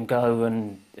to see him go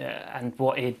and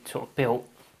what he'd sort of built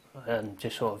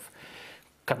just sort of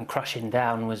come crushing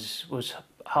down was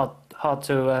hard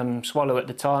to swallow at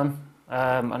the time.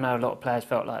 I know a lot of players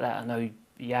felt like that. I know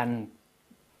Jan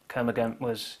Kermorgant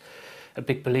was a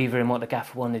big believer in what the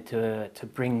gaffer wanted to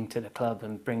bring to the club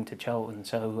and bring to Charlton.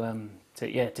 So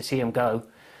to see him go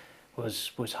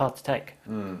was hard to take.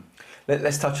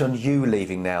 Let's touch on you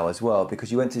leaving now as well,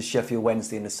 because you went to Sheffield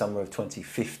Wednesday in the summer of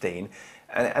 2015,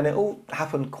 and it all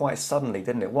happened quite suddenly,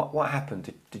 didn't it? What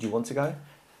happened? Did you want to go?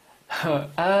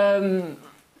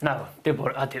 No,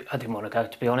 I didn't want to go,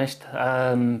 to be honest.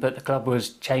 But the club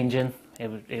was changing.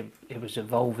 It was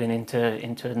evolving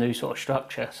into a new sort of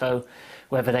structure. So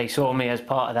whether they saw me as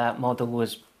part of that model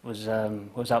was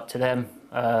up to them.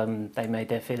 They made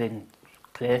their feeling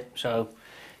clear. So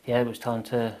yeah, it was time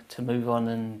to move on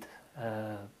and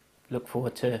look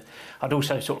forward to. I'd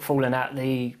also sort of fallen out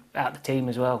the team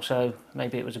as well. So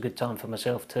maybe it was a good time for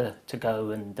myself to go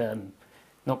and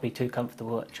not be too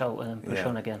comfortable at Charlton and push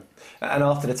on again. And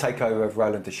after the takeover of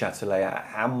Roland de Châtelet,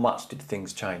 how much did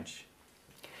things change?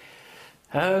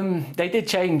 They did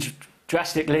change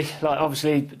drastically. Like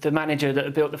obviously, the manager that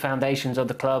had built the foundations of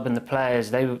the club and the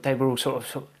players, they were all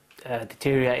sort of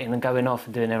deteriorating and going off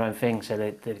and doing their own thing. So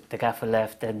the gaffer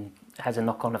left, and has a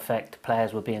knock-on effect.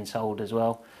 Players were being sold as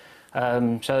well.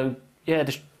 So yeah,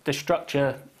 the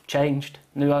structure changed.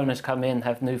 New owners come in,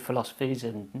 have new philosophies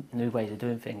and new ways of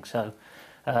doing things. So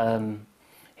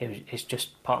it's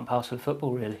just part and parcel of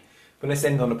football, really. But let's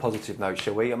end on a positive note,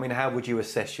 shall we? I mean, how would you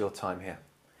assess your time here?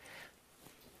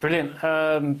 Brilliant.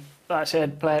 Like I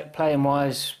said, playing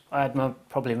wise, I had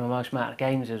probably my most amount of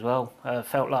games as well.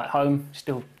 Felt like home.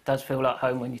 Still does feel like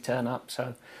home when you turn up.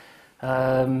 So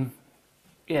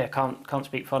yeah, can't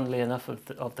speak fondly enough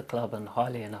of the club and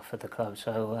highly enough of the club.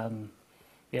 So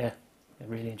yeah, I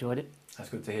really enjoyed it. That's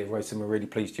good to hear, Rhoys, and we're really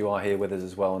pleased you are here with us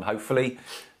as well, and hopefully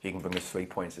you can bring us 3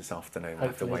 points this afternoon. We'll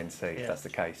have to wait and see if that's the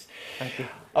case. Thank you.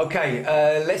 Okay,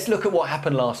 let's look at what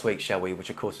happened last week, shall we? Which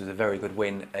of course was a very good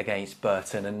win against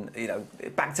Burton, and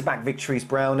back-to-back victories.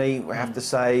 Brownie, we have to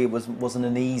say, wasn't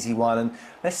an easy one. And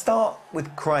let's start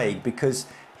with Craig, because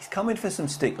he's come in for some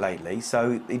stick lately,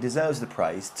 so he deserves the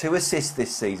praise. 2 assists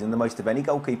this season, the most of any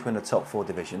goalkeeper in the top 4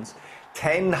 divisions.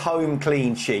 10 home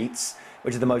clean sheets,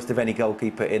 which is the most of any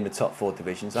goalkeeper in the top 4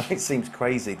 divisions. I think it seems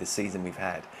crazy the season we've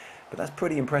had, but that's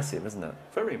pretty impressive, isn't it?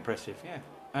 Very impressive, yeah.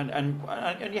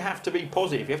 And you have to be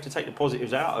positive. You have to take the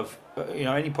positives out of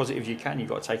any positives you can. You've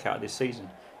got to take out of this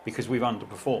season, because we've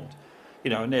underperformed.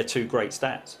 And they're 2 great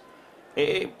stats.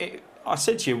 I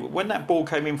said to you, when that ball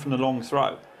came in from the long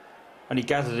throw, and he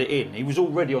gathered it in, he was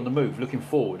already on the move, looking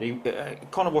forward.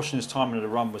 Connor Washington's timing of the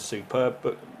run was superb,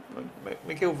 but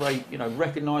McGilvray,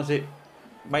 recognised it,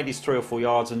 made his 3 or 4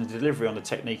 yards, and the delivery on the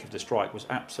technique of the strike was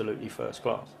absolutely first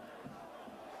class.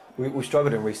 We've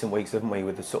struggled in recent weeks, haven't we,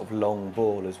 with the sort of long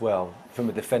ball as well. From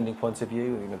a defending point of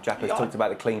view, you know, Jack has talked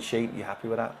about the clean sheet. Are you happy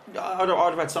with that? I'd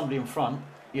have had somebody in front.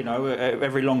 You know,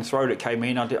 every long throw that came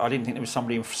in, I didn't think there was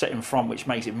somebody set in front, which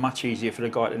makes it much easier for the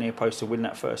guy at the near post to win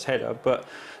that first header. But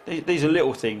these are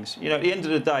little things. You know, at the end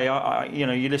of the day, you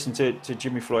know, you listen to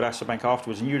Jimmy Floyd Hasselbank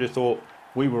afterwards, and you'd have thought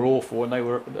we were awful and they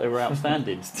were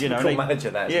outstanding. You know,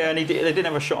 manager that. Yeah, and they didn't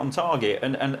have a shot on target.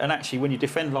 And actually, when you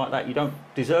defend like that, you don't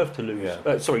deserve to lose.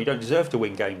 Yeah. Sorry, you don't deserve to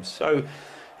win games. So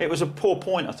it was a poor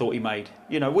point I thought he made.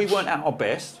 You know, we weren't at our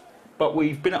best, but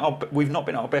we've not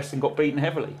been at our best and got beaten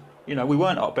heavily. You know, we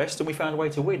weren't at our best and we found a way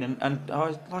to win. And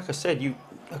like I said,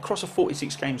 across a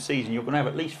 46-game season, you're going to have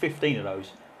at least 15 of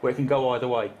those where it can go either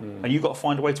way. And you've got to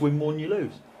find a way to win more than you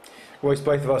lose. Rhoys,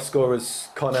 both of our scorers,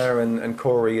 Connor and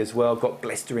Corey as well, got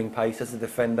blistering pace as a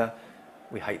defender.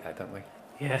 We hate that, don't we?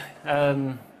 Yeah,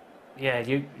 yeah.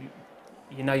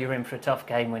 You know you're in for a tough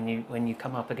game when you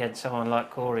come up against someone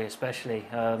like Corey, especially.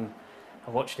 I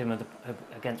watched him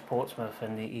against Portsmouth,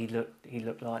 and he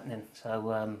looked lightning.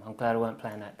 So I'm glad I weren't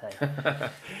playing that day.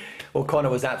 Well, Connor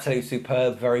was absolutely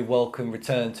superb. Very welcome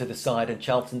return to the side, and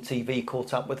Charlton TV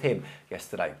caught up with him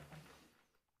yesterday.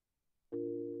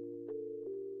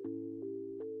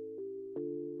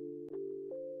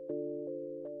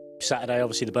 Saturday,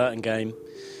 obviously the Burton game.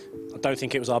 I don't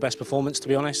think it was our best performance, to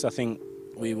be honest. I think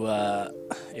it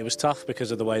was tough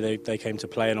because of the way they came to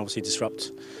play and obviously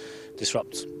disrupt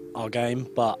our game.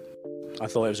 But I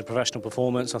thought it was a professional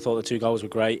performance. I thought the 2 goals were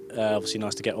great. Obviously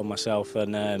nice to get one myself,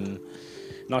 and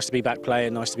nice to be back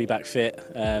playing, nice to be back fit,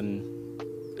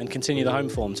 and continue the home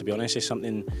form. To be honest, it's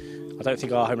something. I don't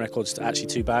think our home record's actually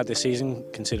too bad this season,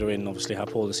 considering obviously how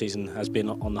poor the season has been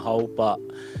on the whole. But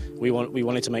we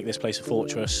wanted to make this place a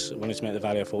fortress, wanted to make the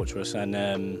Valley a fortress, and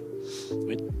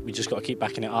we just got to keep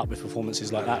backing it up with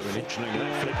performances like that, really. Fortunately,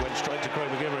 that flick went straight to Craig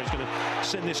McGivern. He's going to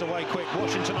send this away quick.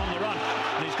 Washington on the run,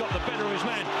 and he's got the better of his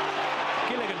man.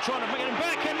 Gilligan trying to bring him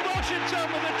back, and Washington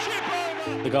with a chip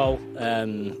over. The goal,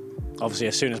 obviously,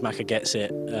 as soon as Macca gets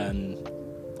it,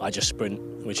 I just sprint,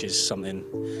 which is something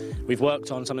we've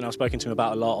worked on, something I've spoken to him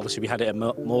about a lot. Obviously, we had it at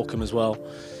Morecambe as well,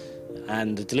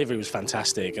 and the delivery was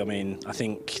fantastic. I mean, I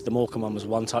think the Morecambe one was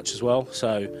one touch as well,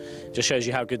 so it just shows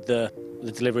you how good the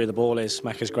delivery of the ball is.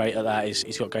 Macca's great at that.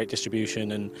 He's got great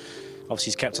distribution, and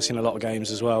obviously he's kept us in a lot of games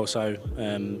as well, so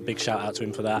big shout out to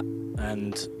him for that.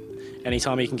 And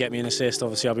anytime he can get me an assist,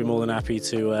 obviously I'll be more than happy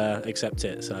to accept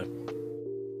it. So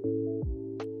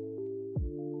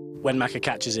when Macca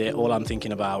catches it, all I'm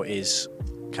thinking about is,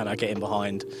 can I get in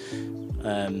behind?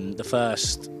 The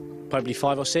first probably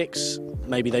 5 or 6,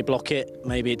 maybe they block it,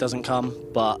 maybe it doesn't come,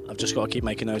 but I've just got to keep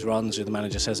making those runs. The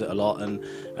manager says it a lot, and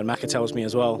Macca tells me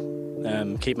as well,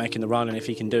 keep making the run, and if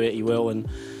he can do it, he will. And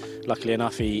luckily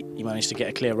enough, he managed to get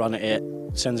a clear run at it,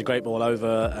 sends a great ball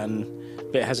over, and a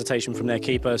bit of hesitation from their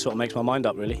keeper sort of makes my mind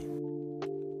up, really.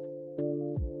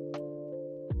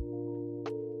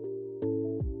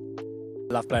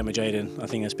 I love playing with Jayden. I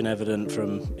think it's been evident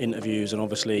from interviews and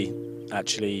obviously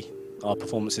actually our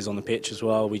performances on the pitch as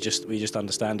well. We just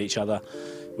understand each other.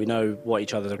 We know what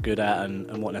each other are good at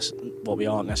and what we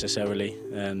aren't necessarily.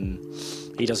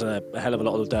 He does a hell of a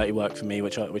lot of the dirty work for me,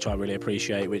 which I really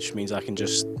appreciate, which means I can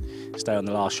just stay on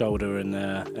the last shoulder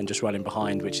and just run in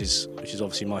behind, which is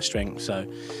obviously my strength. So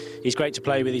he's great to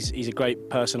play with. He's a great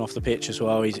person off the pitch as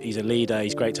well. He's a leader.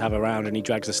 He's great to have around, and he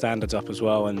drags the standards up as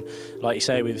well. And like you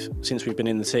say, since we've been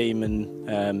in the team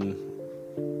and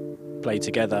played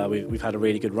together, we've had a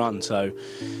really good run. So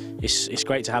it's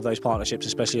great to have those partnerships,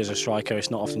 especially as a striker. It's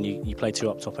not often you play 2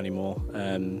 up top anymore,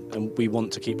 and we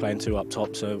want to keep playing 2 up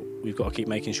top. So we've got to keep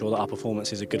making sure that our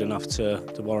performances are good enough to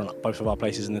warrant both of our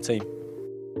places in the team.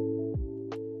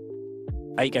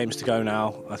 8 games to go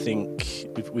now. I think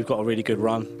we've got a really good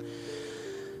run,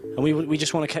 and we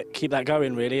just want to keep that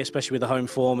going, really, especially with the home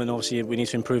form, and obviously we need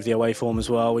to improve the away form as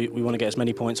well. We want to get as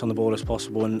many points on the board as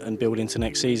possible and build into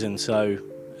next season. So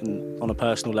on a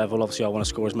personal level, obviously I want to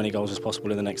score as many goals as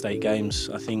possible in the next 8 games.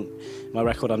 I think my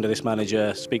record under this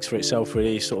manager speaks for itself,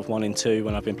 really, sort of 1 in 2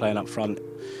 when I've been playing up front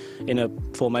in a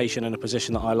formation and a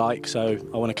position that I like. So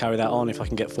I want to carry that on. If I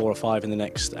can get 4 or 5 in the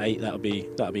next 8, that would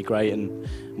be great, and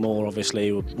more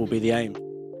obviously will be the aim.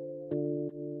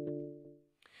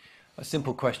 A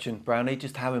simple question, Brownie,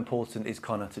 just how important is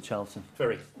Connor to Charlton?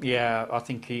 Very. Yeah, I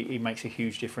think he makes a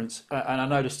huge difference. And I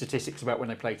know the statistics about when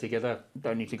they play together,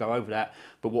 don't need to go over that,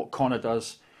 but what Connor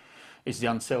does is the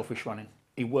unselfish running.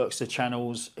 He works the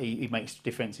channels, he makes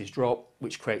defences drop,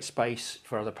 which creates space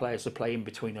for other players to play in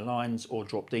between the lines or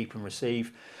drop deep and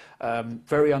receive.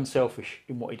 Very unselfish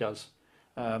in what he does,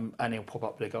 and he'll pop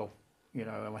up with a goal. You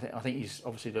know, I think he's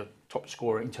obviously the top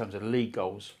scorer in terms of league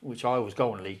goals, which I always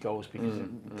go on league goals because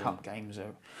cup games are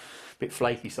a bit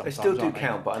flaky sometimes. They still do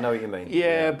count, but I know what you mean.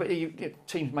 Yeah, but you get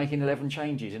teams making 11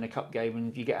 changes in a cup game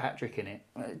and you get a hat-trick in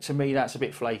it. To me, that's a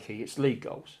bit flaky. It's league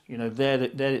goals. You know, they're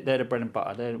the bread and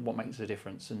butter. They're what makes the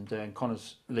difference. And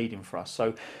Connor's leading for us.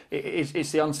 So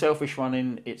it's the unselfish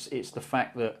running. It's the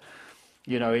fact that,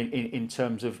 you know, in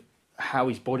terms of how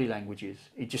his body language is,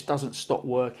 he just doesn't stop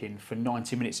working for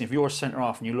 90 minutes. And if you're a centre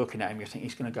half and you're looking at him, you think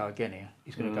he's going to go again here.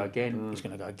 He's going to go again. He's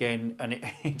going to go again, and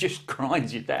it just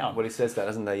grinds you down. Well, he says that,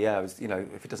 doesn't he? Yeah, you know,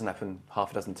 if it doesn't happen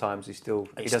half a dozen times, he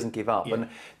doesn't give up, and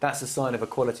that's a sign of a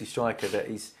quality striker that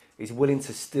he's willing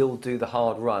to still do the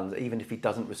hard runs even if he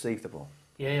doesn't receive the ball.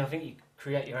 Yeah, I think you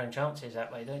create your own chances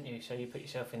that way, don't you? So you put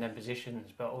yourself in them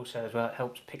positions, but also as well it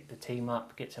helps pick the team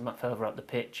up, gets them up further up the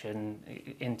pitch and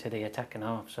into the attacking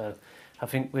half. So I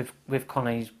think with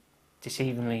Connor, he's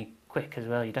deceivingly quick as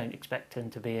well. You don't expect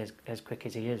him to be as quick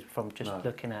as he is from just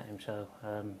looking at him. So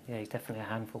yeah, he's definitely a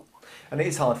handful. And it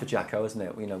is hard for Jacko, isn't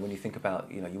it? You know, when you think about,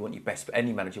 you know, you want your best.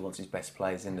 Any manager wants his best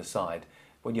players in the side.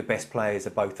 When your best players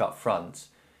are both up front,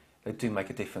 they do make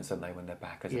a difference, don't they, when they're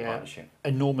back as a partnership?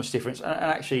 Enormous difference. And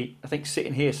actually, I think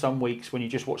sitting here some weeks when you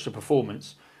just watch the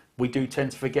performance, we do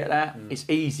tend to forget that. It's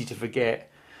easy to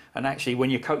forget. And actually, when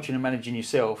you're coaching and managing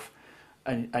yourself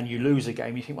and you lose a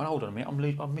game, you think, well, hold on a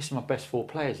minute, I'm missing my best 4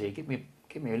 players here. Give me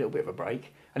a little bit of a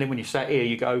break. And then when you sat here,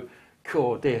 you go,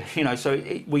 God, dear. You know, so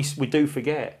we do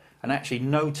forget. And actually,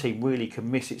 no team really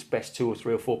can miss its best 2 or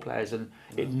 3 or 4 players and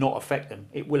it not affect them.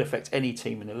 It will affect any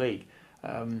team in the league.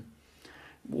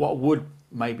 What I would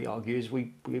maybe argue is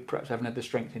we perhaps haven't had the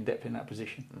strength in depth in that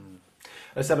position.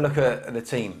 Let's have a look at the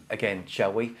team again,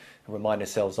 shall we? And remind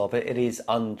ourselves of it. It is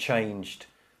unchanged,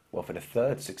 well, for the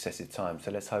 3rd successive time.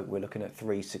 So let's hope we're looking at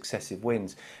 3 successive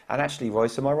wins. And actually,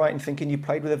 Rhoys, am I right in thinking you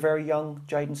played with a very young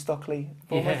Jayden Stockley?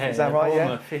 Yeah, is that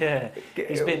right? Yeah.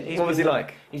 What was he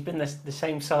like? He's been the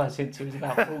same size since he was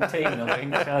about 14, I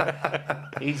think.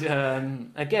 So he's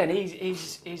again,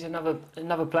 he's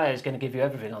another player who's going to give you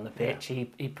everything on the pitch. Yeah.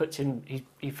 He puts in,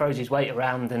 he throws his weight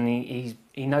around, and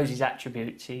he knows his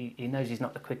attributes. He knows he's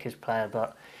not the quickest player,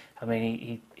 but I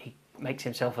mean he makes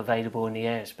himself available in the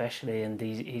air especially, and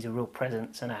he's a real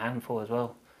presence and a handful as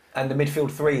well. And the midfield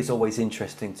 3 is always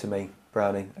interesting to me,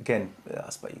 Brownie. Again, I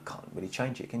suppose you can't really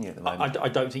change it, can you, at the moment? I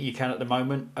don't think you can at the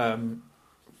moment.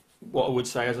 What I would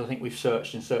say is I think we've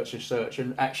searched and searched and searched,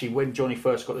 and actually when Johnny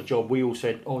first got the job, we all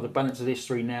said, oh, the balance of this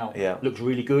 3 now looks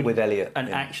really good. With Elliott. And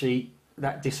actually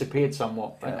that disappeared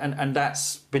somewhat. Yeah. And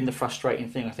that's been the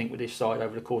frustrating thing, I think, with this side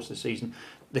over the course of the season.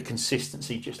 The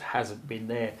consistency just hasn't been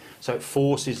there. So it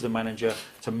forces the manager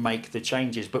to make the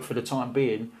changes. But for the time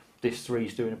being, this 3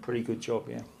 is doing a pretty good job,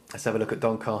 yeah. Let's have a look at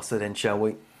Doncaster then, shall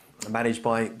we? Managed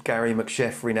by Gary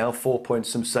McSheffrey now. 4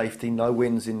 points from safety, no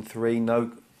wins in 3,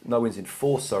 no wins in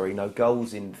 4, sorry, no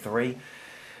goals in 3.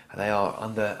 And they are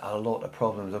under a lot of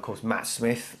problems. Of course, Matt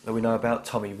Smith, that we know about,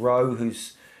 Tommy Rowe,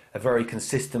 who's a very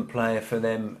consistent player for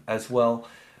them as well.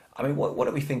 I mean, what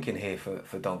are we thinking here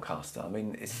for Doncaster? I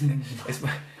mean, it's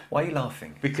why are you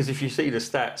laughing? Because if you see the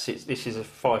stats, this is a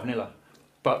 5-0.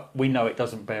 But we know it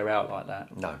doesn't bear out like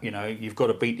that. No. You know, you've got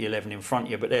to beat the 11 in front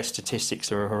of you, but their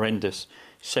statistics are horrendous.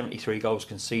 73 goals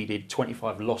conceded,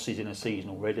 25 losses in a season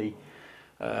already.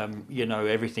 You know,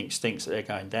 everything stinks that they're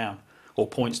going down, or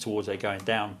points towards they're going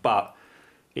down. But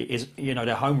it is, you know,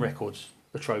 their home record's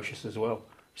atrocious as well.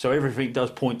 So everything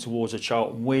does point towards a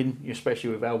Charlton win, especially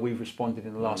with how we've responded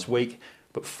in the last week.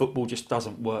 But football just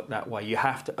doesn't work that way. You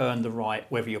have to earn the right,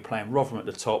 whether you're playing Rotherham at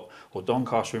the top or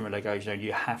Doncaster in relegation,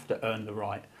 you have to earn the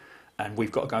right. And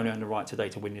we've got to go and earn the right today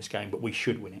to win this game, but we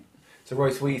should win it. So,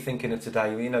 Rhoys, what are you thinking of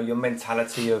today? You know, your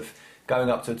mentality of going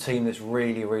up to a team that's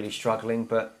really, really struggling,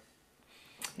 but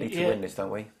need to win this,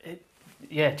 don't we?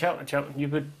 Charlton, you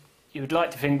would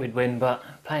like to think we'd win, but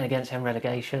playing against them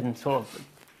relegation sort of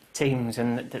teams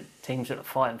and the teams that are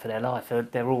fighting for their life,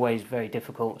 they're always very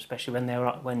difficult, especially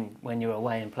when you're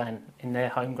away and playing in their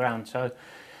home ground. So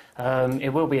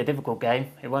it will be a difficult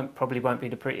game. It probably won't be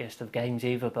the prettiest of games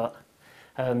either, but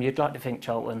you'd like to think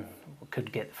Charlton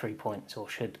could get the 3 points or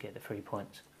should get the 3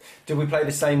 points. Did we play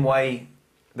the same way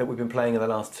that we've been playing in the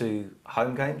last 2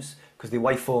 home games? Because the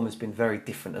away form has been very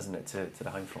different, hasn't it, to the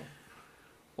home form?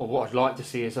 Well, what I'd like to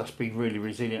see is us be really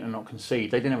resilient and not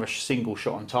concede. They didn't have a single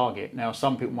shot on target. Now,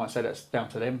 some people might say that's down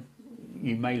to them.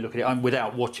 You may look at it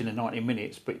without watching the 90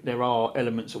 minutes, but there are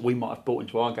elements that we might have brought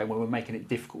into our game where we're making it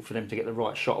difficult for them to get the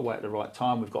right shot away at the right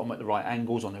time. We've got them at the right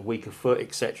angles, on their weaker foot,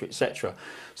 etc., etc.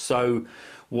 So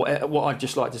what I'd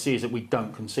just like to see is that we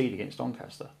don't concede against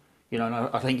Doncaster. You know, and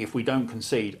I think if we don't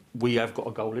concede, we have got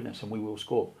a goal in us and we will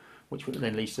score. which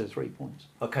then leads to the 3 points.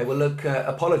 OK, well, look,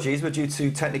 apologies. We're due to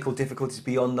technical difficulties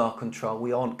beyond our control.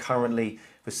 We aren't currently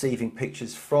receiving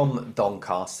pictures from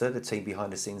Doncaster. The team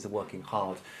behind the scenes are working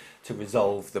hard to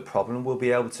resolve the problem. We'll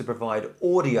be able to provide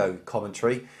audio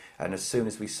commentary, and as soon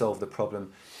as we solve the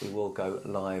problem, we will go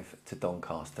live to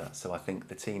Doncaster. So I think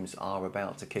the teams are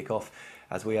about to kick off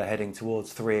as we are heading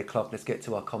towards 3 o'clock. Let's get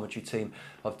to our commentary team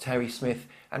of Terry Smith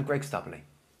and Greg Stubbley.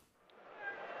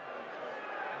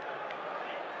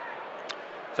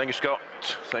 Thank you, Scott.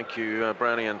 Thank you,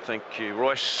 Brownie, and thank you,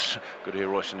 Rhoys. Good to hear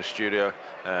Rhoys in the studio.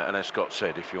 And as Scott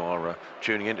said, if you are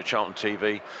tuning into Charlton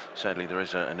TV, sadly there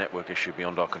is a network issue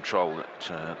beyond our control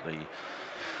that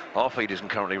our feed isn't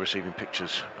currently receiving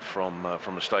pictures from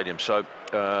the stadium. So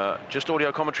just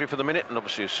audio commentary for the minute, and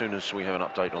obviously as soon as we have an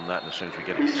update on that, and as soon as we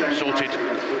get it sorted,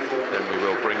 then we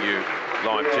will bring you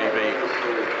live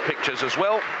TV pictures as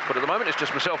well. But at the moment it's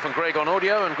just myself and Greg on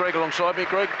audio, and Greg alongside me.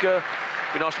 Greg,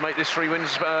 be nice to make this 3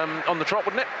 wins on the trot,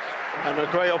 wouldn't it? And a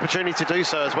great opportunity to do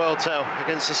so as well, Tel,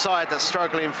 against a side that's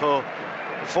struggling for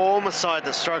form, a side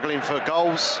that's struggling for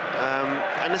goals,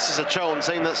 and this is a Charlton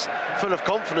team that's full of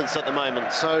confidence at the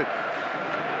moment. So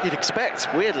you'd expect,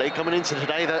 weirdly, coming into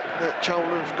today, that Charlton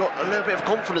have got a little bit of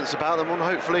confidence about them, and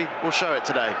hopefully we'll show it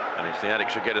today. And it's the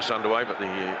Addicks should get us underway, but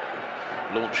the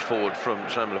launch forward from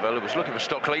Sam Lavelle, who was looking for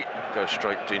Stockley, goes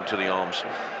straight into the arms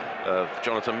of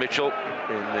Jonathan Mitchell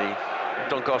in the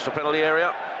Doncaster penalty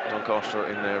area. Doncaster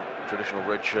in their traditional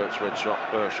red shirts, red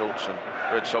shorts and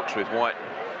red socks with white,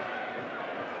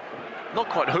 not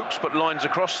quite hoops, but lines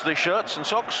across the shirts and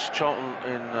socks. Charlton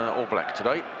in all black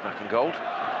today, black and gold.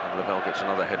 And Lavelle gets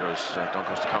another header as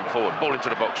Doncaster come forward. Ball into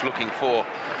the box, looking for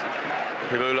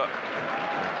Hibula.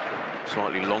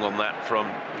 Slightly long on that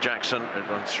from Jackson. It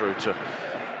runs through to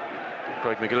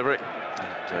Craig McGillivray.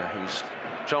 And he's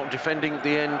Charlton defending the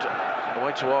end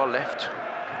away to our left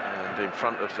and in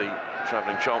front of the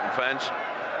travelling Charlton fans.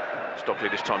 Stockley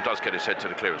this time does get his head to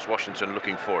the clearance. Washington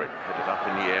looking for it, headed up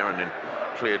in the air and then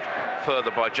cleared further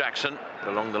by Jackson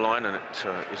along the line, and it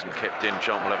isn't kept in.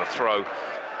 Charlton will have a throw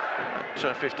at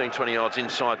 15-20 yards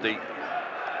inside the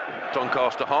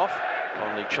Doncaster half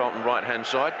on the Charlton right-hand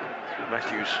side.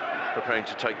 Matthews preparing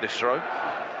to take this throw.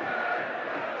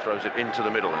 Throws it into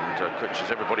the middle and catches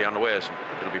everybody unawares.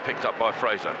 It'll be picked up by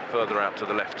Fraser. Further out to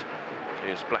the left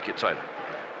is Blackett-Taylor,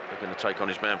 looking to take on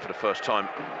his man for the first time,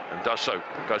 and does so.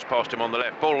 Goes past him on the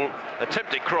left. Ball,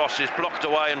 attempted cross, is blocked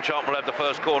away, and Charlton will have the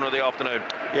first corner of the afternoon.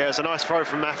 Yeah, it's a nice throw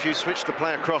from Matthews. Switched the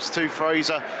play across to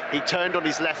Fraser. He turned on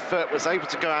his left foot, was able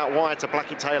to go out wide to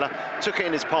Blackett-Taylor. Took it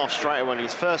in his path straight away.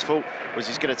 His first thought was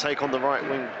he's going to take on the right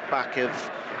wing back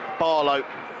of Barlow.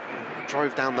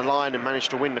 Drove down the line and managed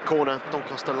to win the corner.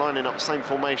 Doncaster lining up the same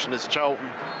formation as Charlton.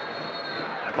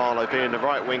 Barlow being the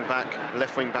right wing back,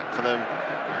 left wing back for them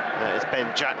is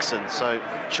Ben Jackson. So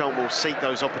Charlton will seek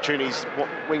those opportunities,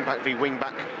 wing back v wing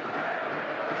back.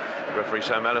 Referee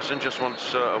Sam Allison just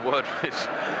wants a word with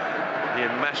the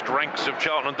amassed ranks of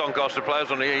Charlton and Doncaster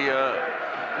players on the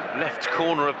left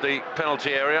corner of the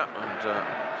penalty area, and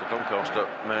the Doncaster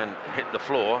man hit the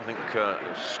floor. I think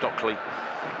Stockley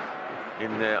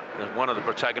in there as one of the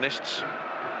protagonists.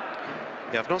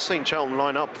 Yeah, I've not seen Charlton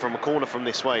line up from a corner from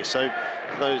this way, so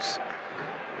those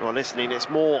who are listening, it's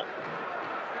more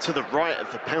to the right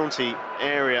of the penalty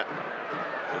area.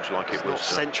 Looks like it was not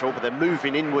central, but they're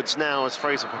moving inwards now as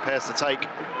Fraser prepares to take.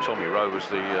 Tommy Rowe was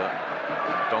the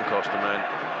Doncaster man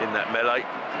in that melee,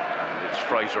 and it's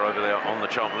Fraser over there on the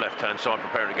Charlton left-hand side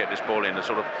preparing to get this ball in. A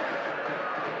sort of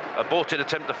aborted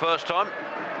attempt the first time.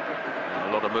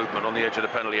 A lot of movement on the edge of the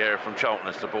penalty area from Charlton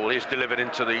as the ball is delivered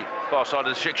into the far side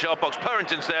of the 6-yard box.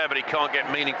 Purrington's there, but he can't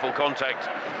get meaningful contact.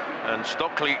 And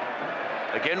Stockley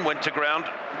again went to ground.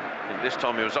 I think this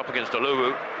time he was up against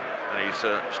Oluwu. And he's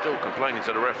still complaining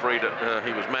to the referee that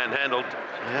he was manhandled.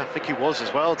 Yeah, I think he was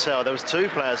as well, Tel. There was two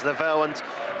players, Lavelle and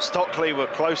Stockley, were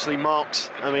closely marked.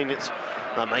 I mean,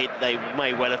 they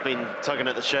may well have been tugging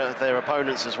at the shirt of their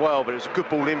opponents as well, but it was a good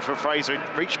ball in from Fraser. It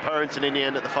reached Purrington in the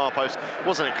end at the far post. It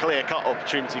wasn't a clear-cut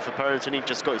opportunity for Purrington. He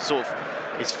just got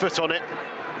his foot on it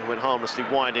and went harmlessly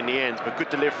wide in the end, but good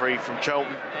delivery from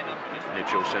Charlton.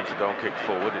 Mitchell sends a goal kick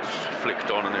forward. It's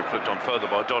flicked on and then flipped on further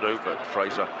by Dodu, but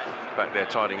Fraser back there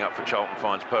tidying up for Charlton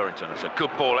finds Purrington. It's a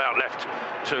good ball out left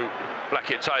to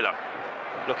Blackett-Taylor,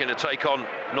 looking to take on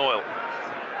Noyle.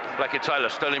 Blackett-Taylor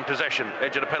still in possession,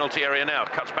 edge of the penalty area now,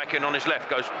 cuts back in on his left,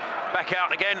 goes back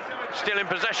out again, still in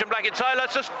possession, Blackett-Taylor.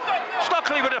 It's just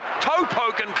Stockley with a toe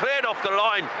poke and cleared off the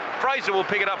line. Fraser will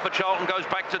pick it up for Charlton, goes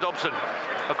back to Dobson.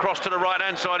 Across to the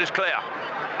right-hand side is Clare.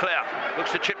 Clare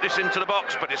looks to chip this into the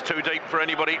box, but it's too deep for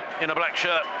anybody in a black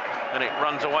shirt, and it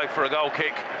runs away for a goal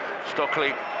kick.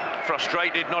 Stockley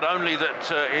frustrated, not only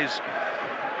that his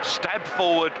stab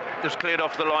forward was cleared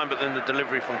off the line, but then the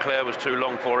delivery from Clare was too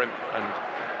long for him, and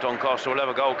Doncaster will have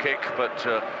a goal kick, but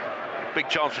big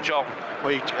chance for Charlton.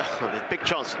 Well, big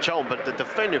chance for Charlton, but the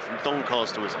defender from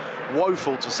Doncaster was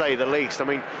woeful, to say the least. I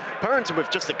mean, Purrington with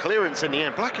just a clearance in the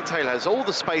end. Blackett-Taylor has all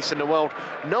the space in the world,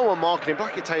 no one marking him.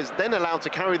 Blackett-Taylor is then allowed to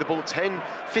carry the ball 10,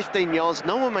 15 yards.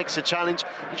 No one makes a challenge.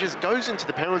 He just goes into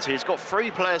the penalty. He's got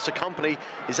 3 players to accompany.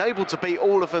 He's able to beat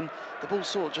all of them. The ball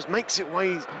sort of just makes its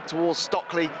way towards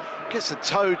Stockley, gets a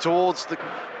toe towards the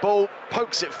ball,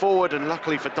 pokes it forward, and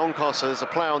luckily for Doncaster, there's a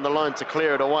player on the line to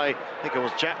clear it away. I think it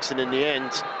was Jackson in the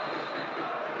end.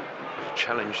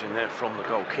 Challenge in there from the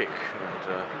goal kick,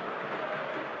 and I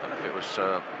don't know if it was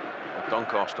a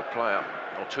Doncaster player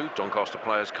or 2 Doncaster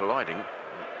players colliding,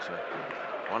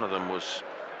 but one of them was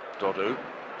Dodu.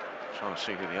 Trying to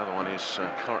see who the other one is.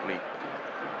 Currently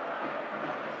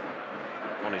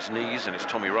on his knees, and it's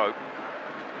Tommy Rowe,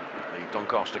 the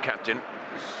Doncaster captain.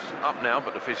 He's up now,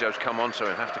 but the physio's come on, so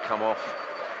he'll have to come off.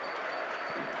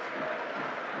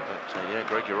 But yeah,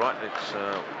 Greg, you're right. It's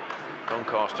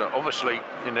Doncaster, obviously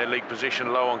in their league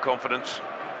position, low on confidence.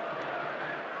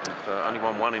 Only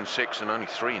won 1 in 6 and only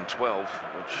 3 in 12,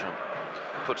 which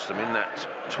puts them in that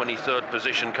 23rd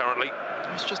position currently.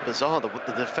 It's just bizarre, the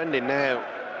defending now.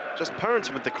 Just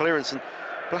Purrington with the clearance, and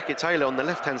Blackett-Taylor on the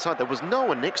left-hand side. There was no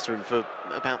one next to him for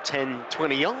about 10,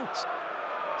 20 yards.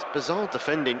 It's bizarre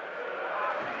defending.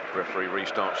 Referee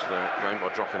restarts the game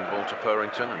by dropping the ball to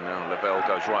Purrington, and now Lavelle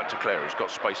goes right to Clare. He's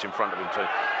got space in front of him to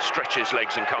stretch his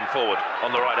legs and come forward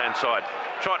on the right-hand side.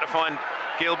 Trying to find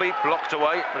Gilby, blocked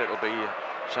away, but it'll be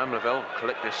Sam Lavelle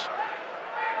collect this.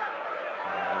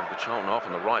 The Charlton half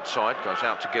on the right side goes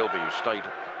out to Gilby, who stayed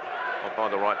by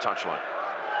the right touchline.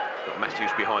 Got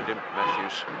Matthews behind him.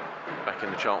 Matthews back in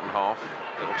the Charlton half.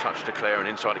 Little touch to Clare, and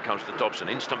inside it comes to Dobson.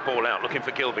 Instant ball out, looking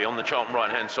for Gilby on the Charlton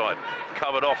right-hand side.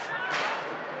 Covered off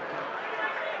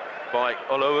by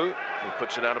Olowu, who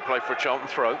puts it out of play for a Charlton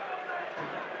throw.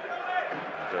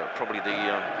 And, probably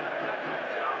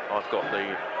I've got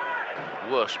the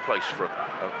worst place for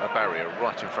a barrier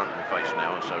right in front of my face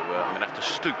now, so I'm going to have to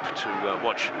stoop to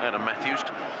watch Adam Matthews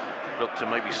look to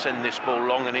maybe send this ball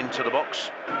long and into the box.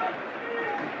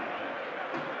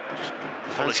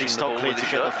 Fancy Stockley to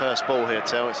get the first ball here,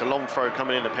 Tel. It's a long throw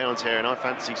coming in the penalty area, and I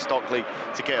fancy Stockley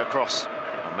to get across.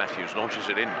 Matthews launches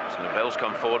it in. Lavelle's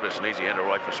come forward, but it's an easy header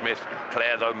right for Smith.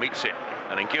 Clare, though, meets it.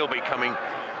 And then Gilby coming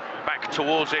back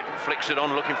towards it, flicks it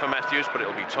on, looking for Matthews, but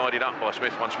it'll be tidied up by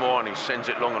Smith once more, and he sends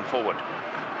it long and forward.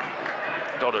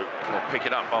 Dodu will pick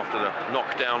it up after the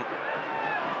knockdown,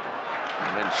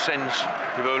 and then sends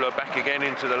Hibula back again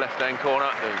into the left-hand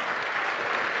corner.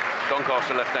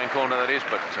 Doncaster left-hand corner, that is,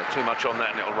 but too much on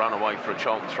that, and it'll run away for a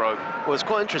Charlton throw. Well, it's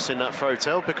quite interesting, that throw,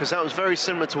 Tel, because that was very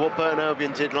similar to what Burton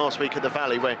Albion did last week at the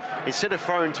Valley, where instead of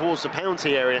throwing towards the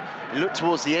penalty area, he looked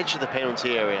towards the edge of the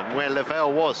penalty area, where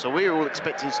Lavelle was. So we were all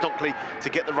expecting Stockley to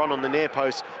get the run on the near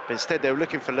post, but instead they were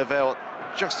looking for Lavelle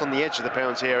just on the edge of the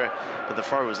penalty area, but the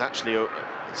throw was actually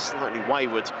slightly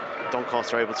wayward.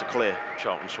 Doncaster able to clear.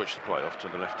 Charlton switched the play off to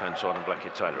the left-hand side, and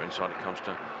Blackett-Taylor inside it comes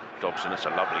to Dobson. It's a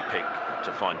lovely pick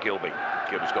to find Gilby.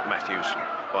 Gilby's got Matthews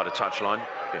by the touchline.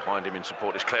 Behind him in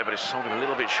support is Clare, but it's sold him a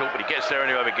little bit short, but he gets there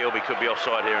anyway. But Gilby could be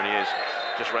offside here, and he is.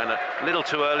 Just ran a little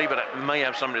too early, but it may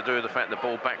have something to do with the fact the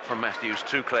ball back from Matthews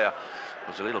to Clare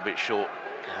was a little bit short.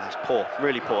 Yeah, that's poor,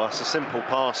 really poor. That's a simple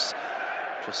pass,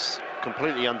 just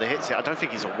completely underhits it. I don't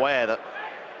think he's aware that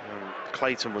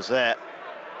Clayton was there.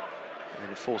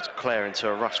 And it forced Clare into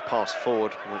a rush pass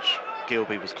forward, which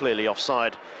Gilby was clearly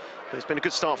offside. But it's been a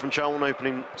good start from Charlton,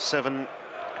 opening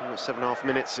 7.5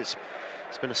 minutes. It's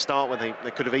been a start where they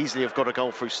could have easily have got a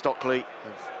goal through Stockley.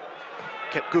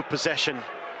 They've kept good possession.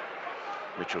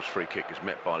 Mitchell's free kick is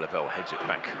met by Lavelle, heads it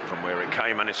back from where it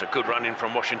came, and it's a good run in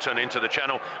from Washington into the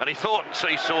channel, and he thought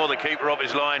he saw the keeper off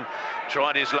his line,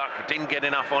 tried his luck, didn't get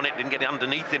enough on it, didn't get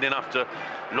underneath it enough to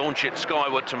launch it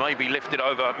skyward to maybe lift it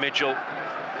over Mitchell.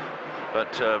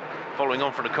 But following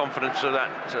on from the confidence of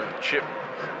that chip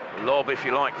lob, if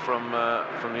you like, from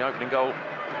the opening goal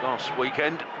last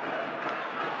weekend,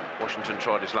 Washington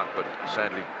tried his luck, but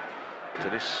sadly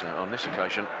on this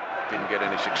occasion didn't get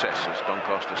any success as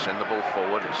Doncaster send the ball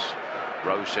forward.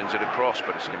 Rhoys sends it across,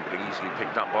 but it's going to be easily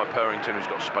picked up by Purrington, who's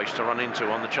got space to run into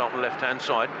on the Charlton left-hand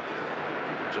side.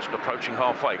 Just approaching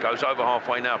halfway, goes over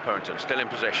halfway now. Purrington still in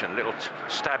possession, little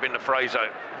stab into Fraser,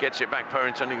 gets it back.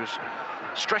 Purrington, he was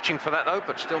stretching for that though,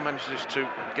 but still manages to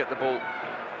get the ball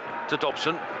to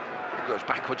Dobson. Goes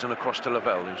backwards and across to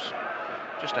Lavelle, who's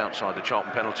just outside the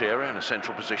Charlton penalty area in a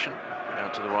central position.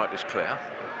 Out to the right is Clare.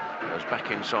 Goes back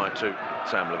inside to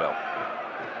Sam Lavelle.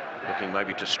 looking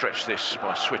maybe to stretch this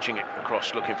by switching it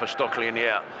across, looking for Stockley in the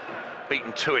air.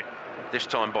 Beaten to it, this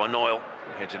time by Niall.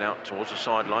 Heads it out towards the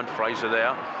sideline. Fraser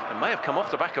there. It may have come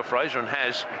off the back of Fraser and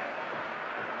has.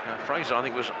 Fraser, I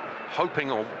think, was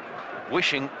hoping or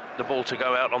wishing the ball to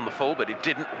go out on the full, but it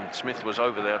didn't. And Smith was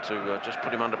over there to just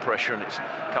put him under pressure, and it's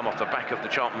come off the back of the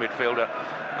Charlton midfielder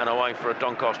and away for a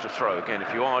Doncaster throw. Again,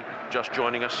 if you are just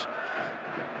joining us,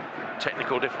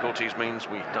 technical difficulties means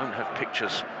we don't have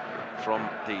pictures from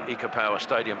the EcoPower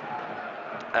Stadium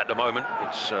at the moment.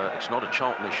 It's not a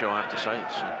Charlton issue, I have to say.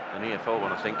 It's an EFL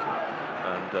one, I think.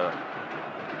 And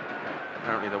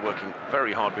apparently they're working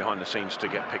very hard behind the scenes to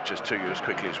get pictures to you as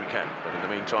quickly as we can. But in the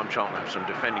meantime, Charlton have some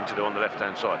defending to do on the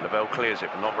left-hand side. Lavelle clears it,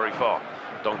 but not very far.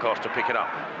 Doncaster pick it up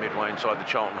midway inside the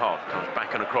Charlton half. Comes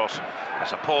back and across.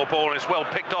 That's a poor ball, and it's well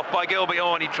picked off by Gilby.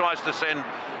 Oh, and he tries to send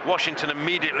Washington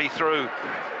immediately through.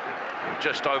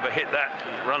 Just overhit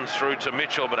that. Runs through to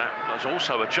Mitchell, but that was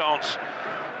also a chance.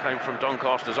 Came from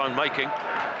Doncaster's own making.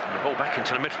 And the ball back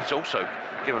into the middle. It's also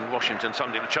given Washington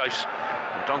something to chase.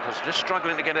 And Doncaster just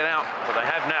struggling to get it out, but they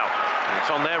have now. And it's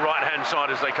on their right-hand side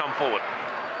as they come forward.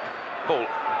 Ball.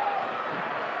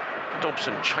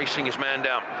 Dobson chasing his man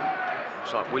down.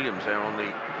 Looks like Williams there on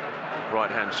the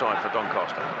right-hand side for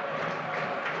Doncaster.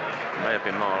 May have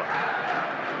been Marlow.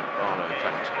 In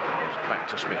fact, back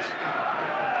to Smith.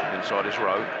 Inside his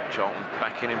row. Charlton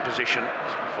back in position,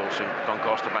 forcing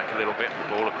Doncaster back a little bit.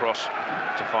 The ball across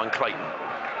to find Clayton.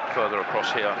 Further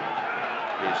across here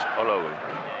is Olowu.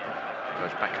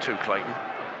 Goes back to Clayton.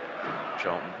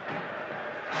 Charlton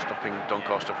stopping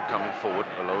Doncaster from coming forward.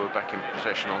 Olowu back in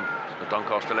possession on the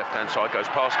Doncaster left-hand side. Goes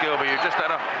past Gilby, who just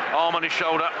had an arm on his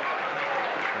shoulder.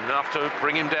 Enough to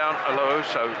bring him down, Olowu.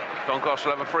 So Doncaster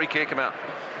will have a free kick about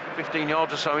 15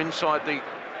 yards or so inside the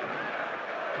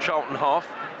Charlton half.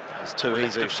 It's too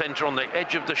easy. Centre on the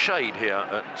edge of the shade here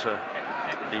at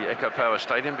the EcoPower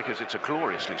Stadium, because it's a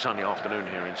gloriously sunny afternoon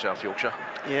here in South Yorkshire.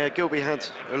 Yeah, Gilby had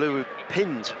Olowu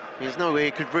pinned. There's nowhere he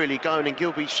could really go, and then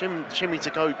Gilby shimmy to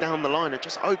go down the line and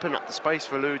just open up the space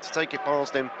for Olowu to take it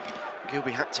past him.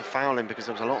 Gilby had to foul him because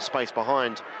there was a lot of space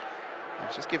behind.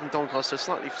 It's just giving Doncaster a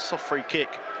slightly soft free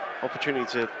kick opportunity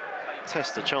to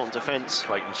test the Charlton defence.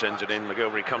 Clayton sends it in.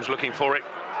 McGilvery comes looking for it.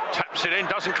 Taps it in,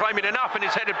 doesn't claim it enough, and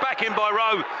it's headed back in by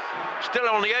Rowe. Still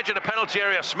on the edge of the penalty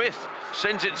area. Smith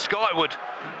sends it skyward.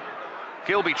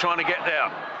 Gilby trying to get there.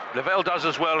 Lavelle does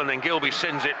as well, and then Gilby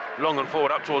sends it long and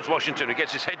forward up towards Washington, who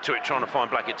gets his head to it trying to find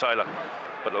Blackett-Taylor.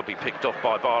 But it'll be picked off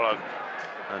by Barlow.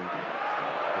 And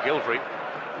McGilvery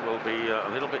will be a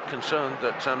little bit concerned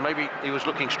that maybe he was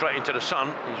looking straight into the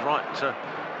sun. He's right.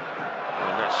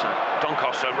 And that's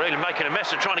Doncaster really making a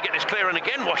mess of trying to get this clear, and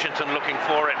again Washington looking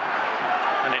for it.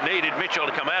 And it needed Mitchell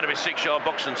to come out of his 6-yard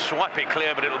box and swipe it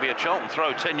clear, but it'll be a Charlton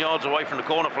throw 10 yards away from the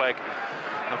corner flag.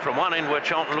 And from one end where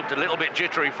Charlton looked a little bit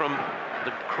jittery from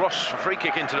the cross free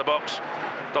kick into the box,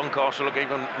 Doncaster look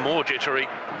even more jittery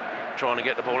trying to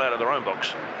get the ball out of their own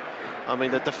box. I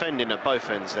mean, the defending at both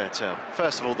ends there, too.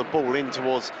 First of all, the ball in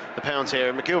towards the penalty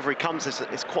area. McGilvery comes,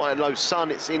 it's quite a low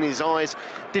sun, it's in his eyes.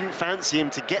 Didn't fancy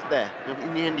him to get there.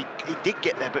 In the end, he did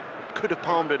get there, but could have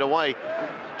palmed it away.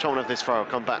 Charlton have this throw, will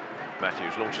come back.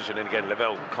 Matthews launches it in again.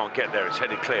 Lavelle can't get there. It's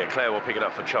headed clear. Clare will pick it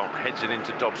up for Charlton. Heads it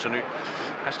into Dobson, who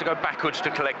has to go backwards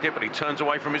to collect it, but he turns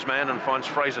away from his man and finds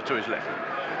Fraser to his left.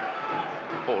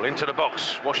 Ball into the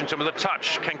box. Washington with a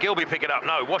touch. Can Gilby pick it up?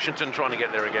 No. Washington trying to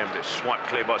get there again, but it's swiped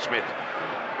clear by Smith.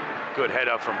 Good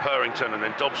header from Purrington, and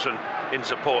then Dobson in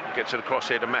support gets it across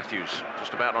here to Matthews.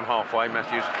 Just about on halfway.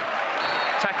 Matthews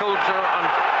tackled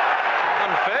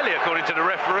unfairly, according to the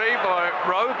referee, by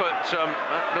Rowe, but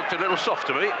that looked a little soft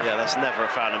to me. Yeah, that's never a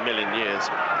foul in a million years.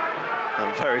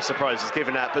 I'm very surprised he's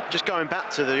given that. But just going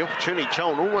back to the opportunity,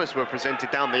 Charlton almost were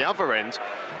presented down the other end.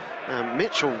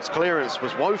 Mitchell's clearance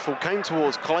was woeful, came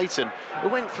towards Clayton, who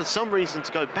went for some reason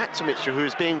to go back to Mitchell, who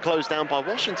was being closed down by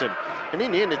Washington. And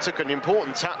in the end, it took an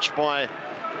important touch by,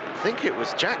 I think it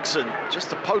was Jackson, just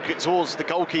to poke it towards the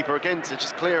goalkeeper again to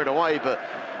just clear it away. But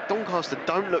Doncaster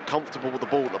don't look comfortable with the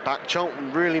ball at the back.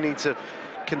 Charlton really need to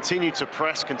continue to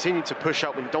press, continue to push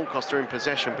up when Doncaster are in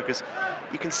possession, because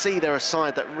you can see they're a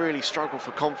side that really struggle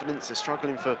for confidence. They're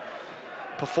struggling for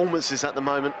performances at the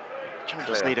moment.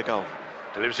 Charlton just need a goal.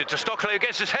 Delivers it to Stockley, who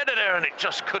gets his header there, and it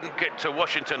just couldn't get to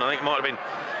Washington. I think it might have been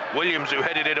Williams who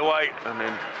headed it away, and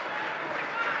then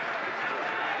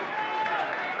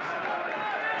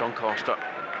Doncaster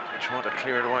tried to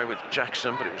clear it away with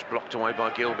Jackson, but it was blocked away by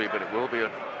Gilby. But it will be a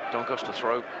Doncaster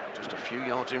throw just a few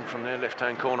yards in from their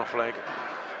left-hand corner flag.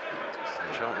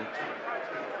 And Charlton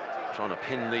trying to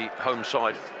pin the home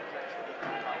side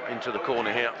into the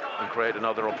corner here and create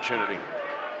another opportunity.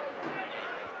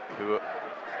 Who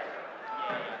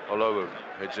Olowu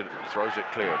heads it, throws it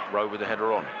clear. Rowe with the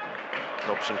header on.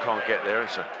 Dobson can't get there.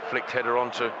 It's a flicked header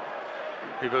on to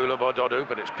Pivula by Dodu,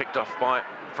 but it's picked off by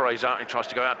Fraser. He tries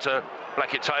to go out to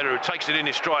Blackett-Taylor, who takes it in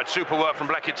his stride. Super work from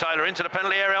Blackett-Taylor into the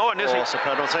penalty area. Oh, and it's a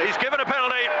penalty. He's given a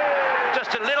penalty.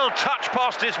 Just a little touch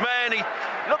past his man. He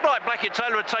looked like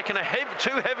Blackett-Taylor had taken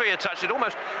too heavy a touch. It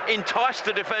almost enticed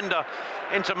the defender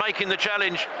into making the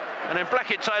challenge. And then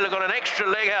Blackett-Taylor got an extra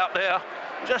leg out there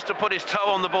just to put his toe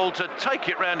on the ball to take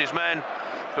it round his man,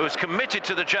 who was committed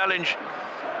to the challenge,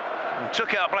 and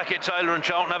took out Blackett-Taylor, and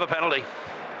Charlton have a penalty.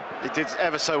 He did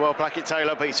ever so well,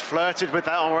 Blackett-Taylor, but he's flirted with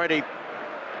that already.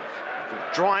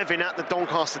 Driving at the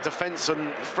Doncaster defence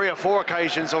on 3 or 4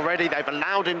 occasions already. They've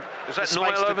allowed him Is that the Noel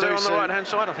space to over do there on the so. right-hand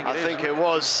side? I think it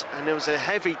was, and there was a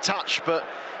heavy touch, but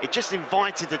it just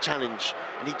invited the challenge,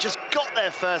 and he just got there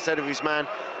first out of his man.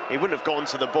 He wouldn't have gone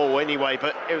to the ball anyway,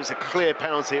 but it was a clear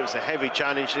penalty. It was a heavy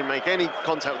challenge. Didn't make any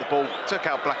contact with the ball. Took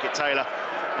out Blackett-Taylor,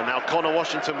 and now Connor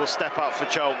Washington will step up for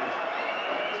Charlton.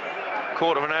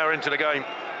 Quarter of an hour into the game,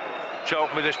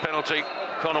 Charlton with this penalty.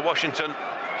 Connor Washington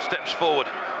steps forward,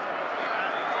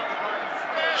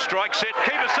 strikes it,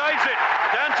 keeper saves it,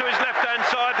 down to his left-hand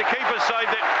side. The keeper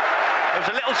saved it. There was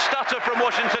a little stutter from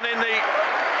Washington in the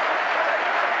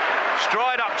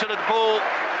stride up to the ball,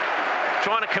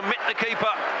 trying to commit the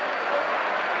keeper.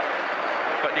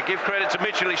 But you give credit to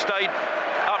Mitchell, he stayed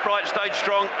upright, stayed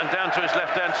strong, and down to his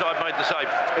left-hand side made the save.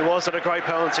 It wasn't a great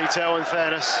penalty, Tell, in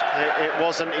fairness. It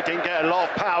wasn't. He didn't get a lot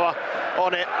of power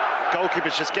on it.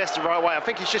 Goalkeeper's just guessed the right way. I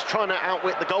think he's just trying to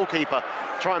outwit the goalkeeper,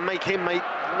 try and make him make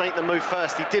the move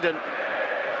first. He didn't.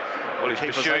 Well,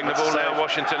 he's pursuing the ball now,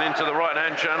 Washington into the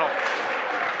right-hand channel.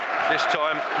 This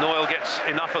time, Noel gets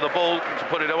enough of the ball to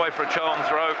put it away for a Charlton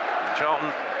throw.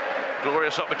 Charlton,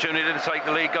 glorious opportunity to take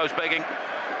the lead, goes begging.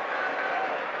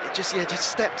 Just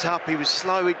stepped up. He was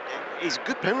slow. He's a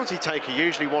good penalty taker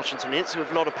usually, Washington. He hits it with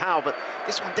a lot of power, but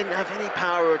this one didn't have any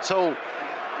power at all.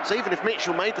 So even if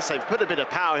Mitchell made the save, put a bit of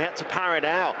power, he had to power it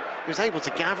out. He was able to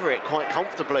gather it quite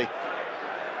comfortably.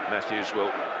 Matthews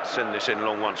will send this in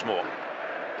long once more.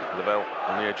 Lavelle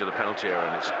on the edge of the penalty area,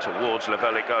 and it's towards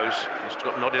Lavelle it goes. It's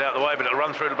got nodded out of the way, but it'll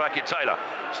run through to Blackett-Taylor.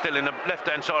 Still in the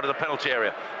left-hand side of the penalty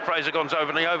area. Fraser goes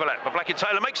over in the overlap, but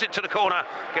Blackett-Taylor makes it to the corner,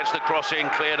 gets the cross in,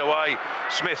 cleared away.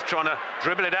 Smith trying to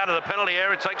dribble it out of the penalty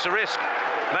area, takes a risk.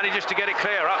 Manages to get it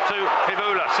clear, up to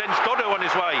Pivula, sends Dodu on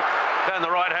his way. Down the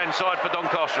right-hand side for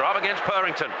Doncaster, up against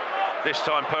Purrington. This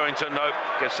time Purrington, though,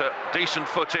 gets a decent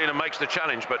foot in and makes the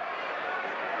challenge, but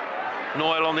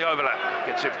Noel on the overlap,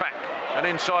 gets it back. And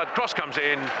inside, cross comes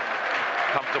in.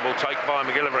 Comfortable take by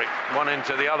McGillivray. One end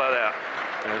to the other there.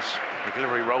 As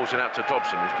McGillivray rolls it out to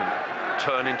Dobson, who can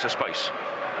turn into space.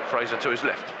 Fraser to his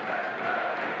left.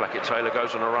 Blackett-Taylor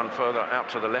goes on a run further out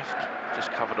to the left.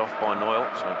 Just covered off by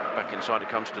Noel. So back inside it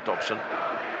comes to Dobson.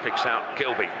 Picks out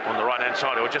Gilby on the right-hand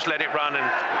side. He'll just let it run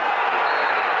and...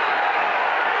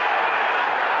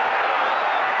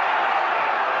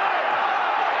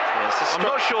 I'm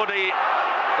not sure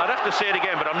I'd have to see it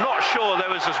again, but I'm not sure there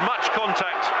was as much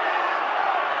contact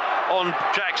on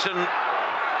Jackson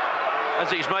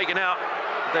as he's making out.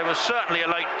 There was certainly a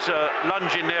late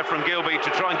lunge in there from Gilby to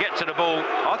try and get to the ball.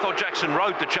 I thought Jackson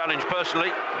rode the challenge personally,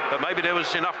 but maybe there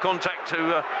was enough contact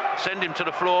to send him to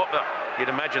the floor. But you'd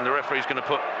imagine the referee's going to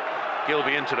put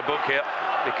Gilby into the book here,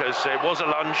 because it was a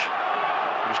lunge.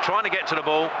 He was trying to get to the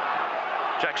ball.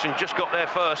 Jackson just got there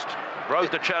first,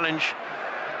 rode the challenge,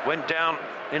 went down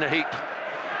in a heap.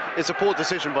 It's a poor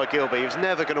decision by Gilby. He was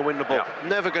never going to win the ball. Yeah.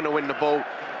 Never going to win the ball.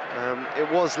 It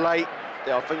was late.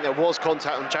 I think there was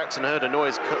contact on Jackson. Heard a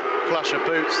noise, clash of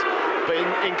boots. But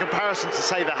in comparison to,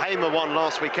 say, the Hamer one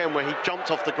last weekend, where he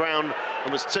jumped off the ground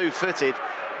and was two-footed,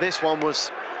 this one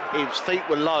was, his feet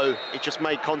were low. He just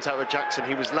made contact with Jackson.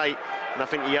 He was late. And I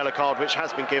think the yellow card, which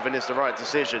has been given, is the right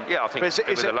decision. Yeah, I think with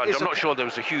the lunge. I'm not sure there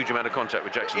was a huge amount of contact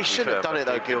with Jackson. He shouldn't have done it,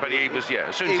 though, Gilby. But he was, yeah,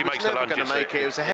 as soon as he makes the lunge, it was a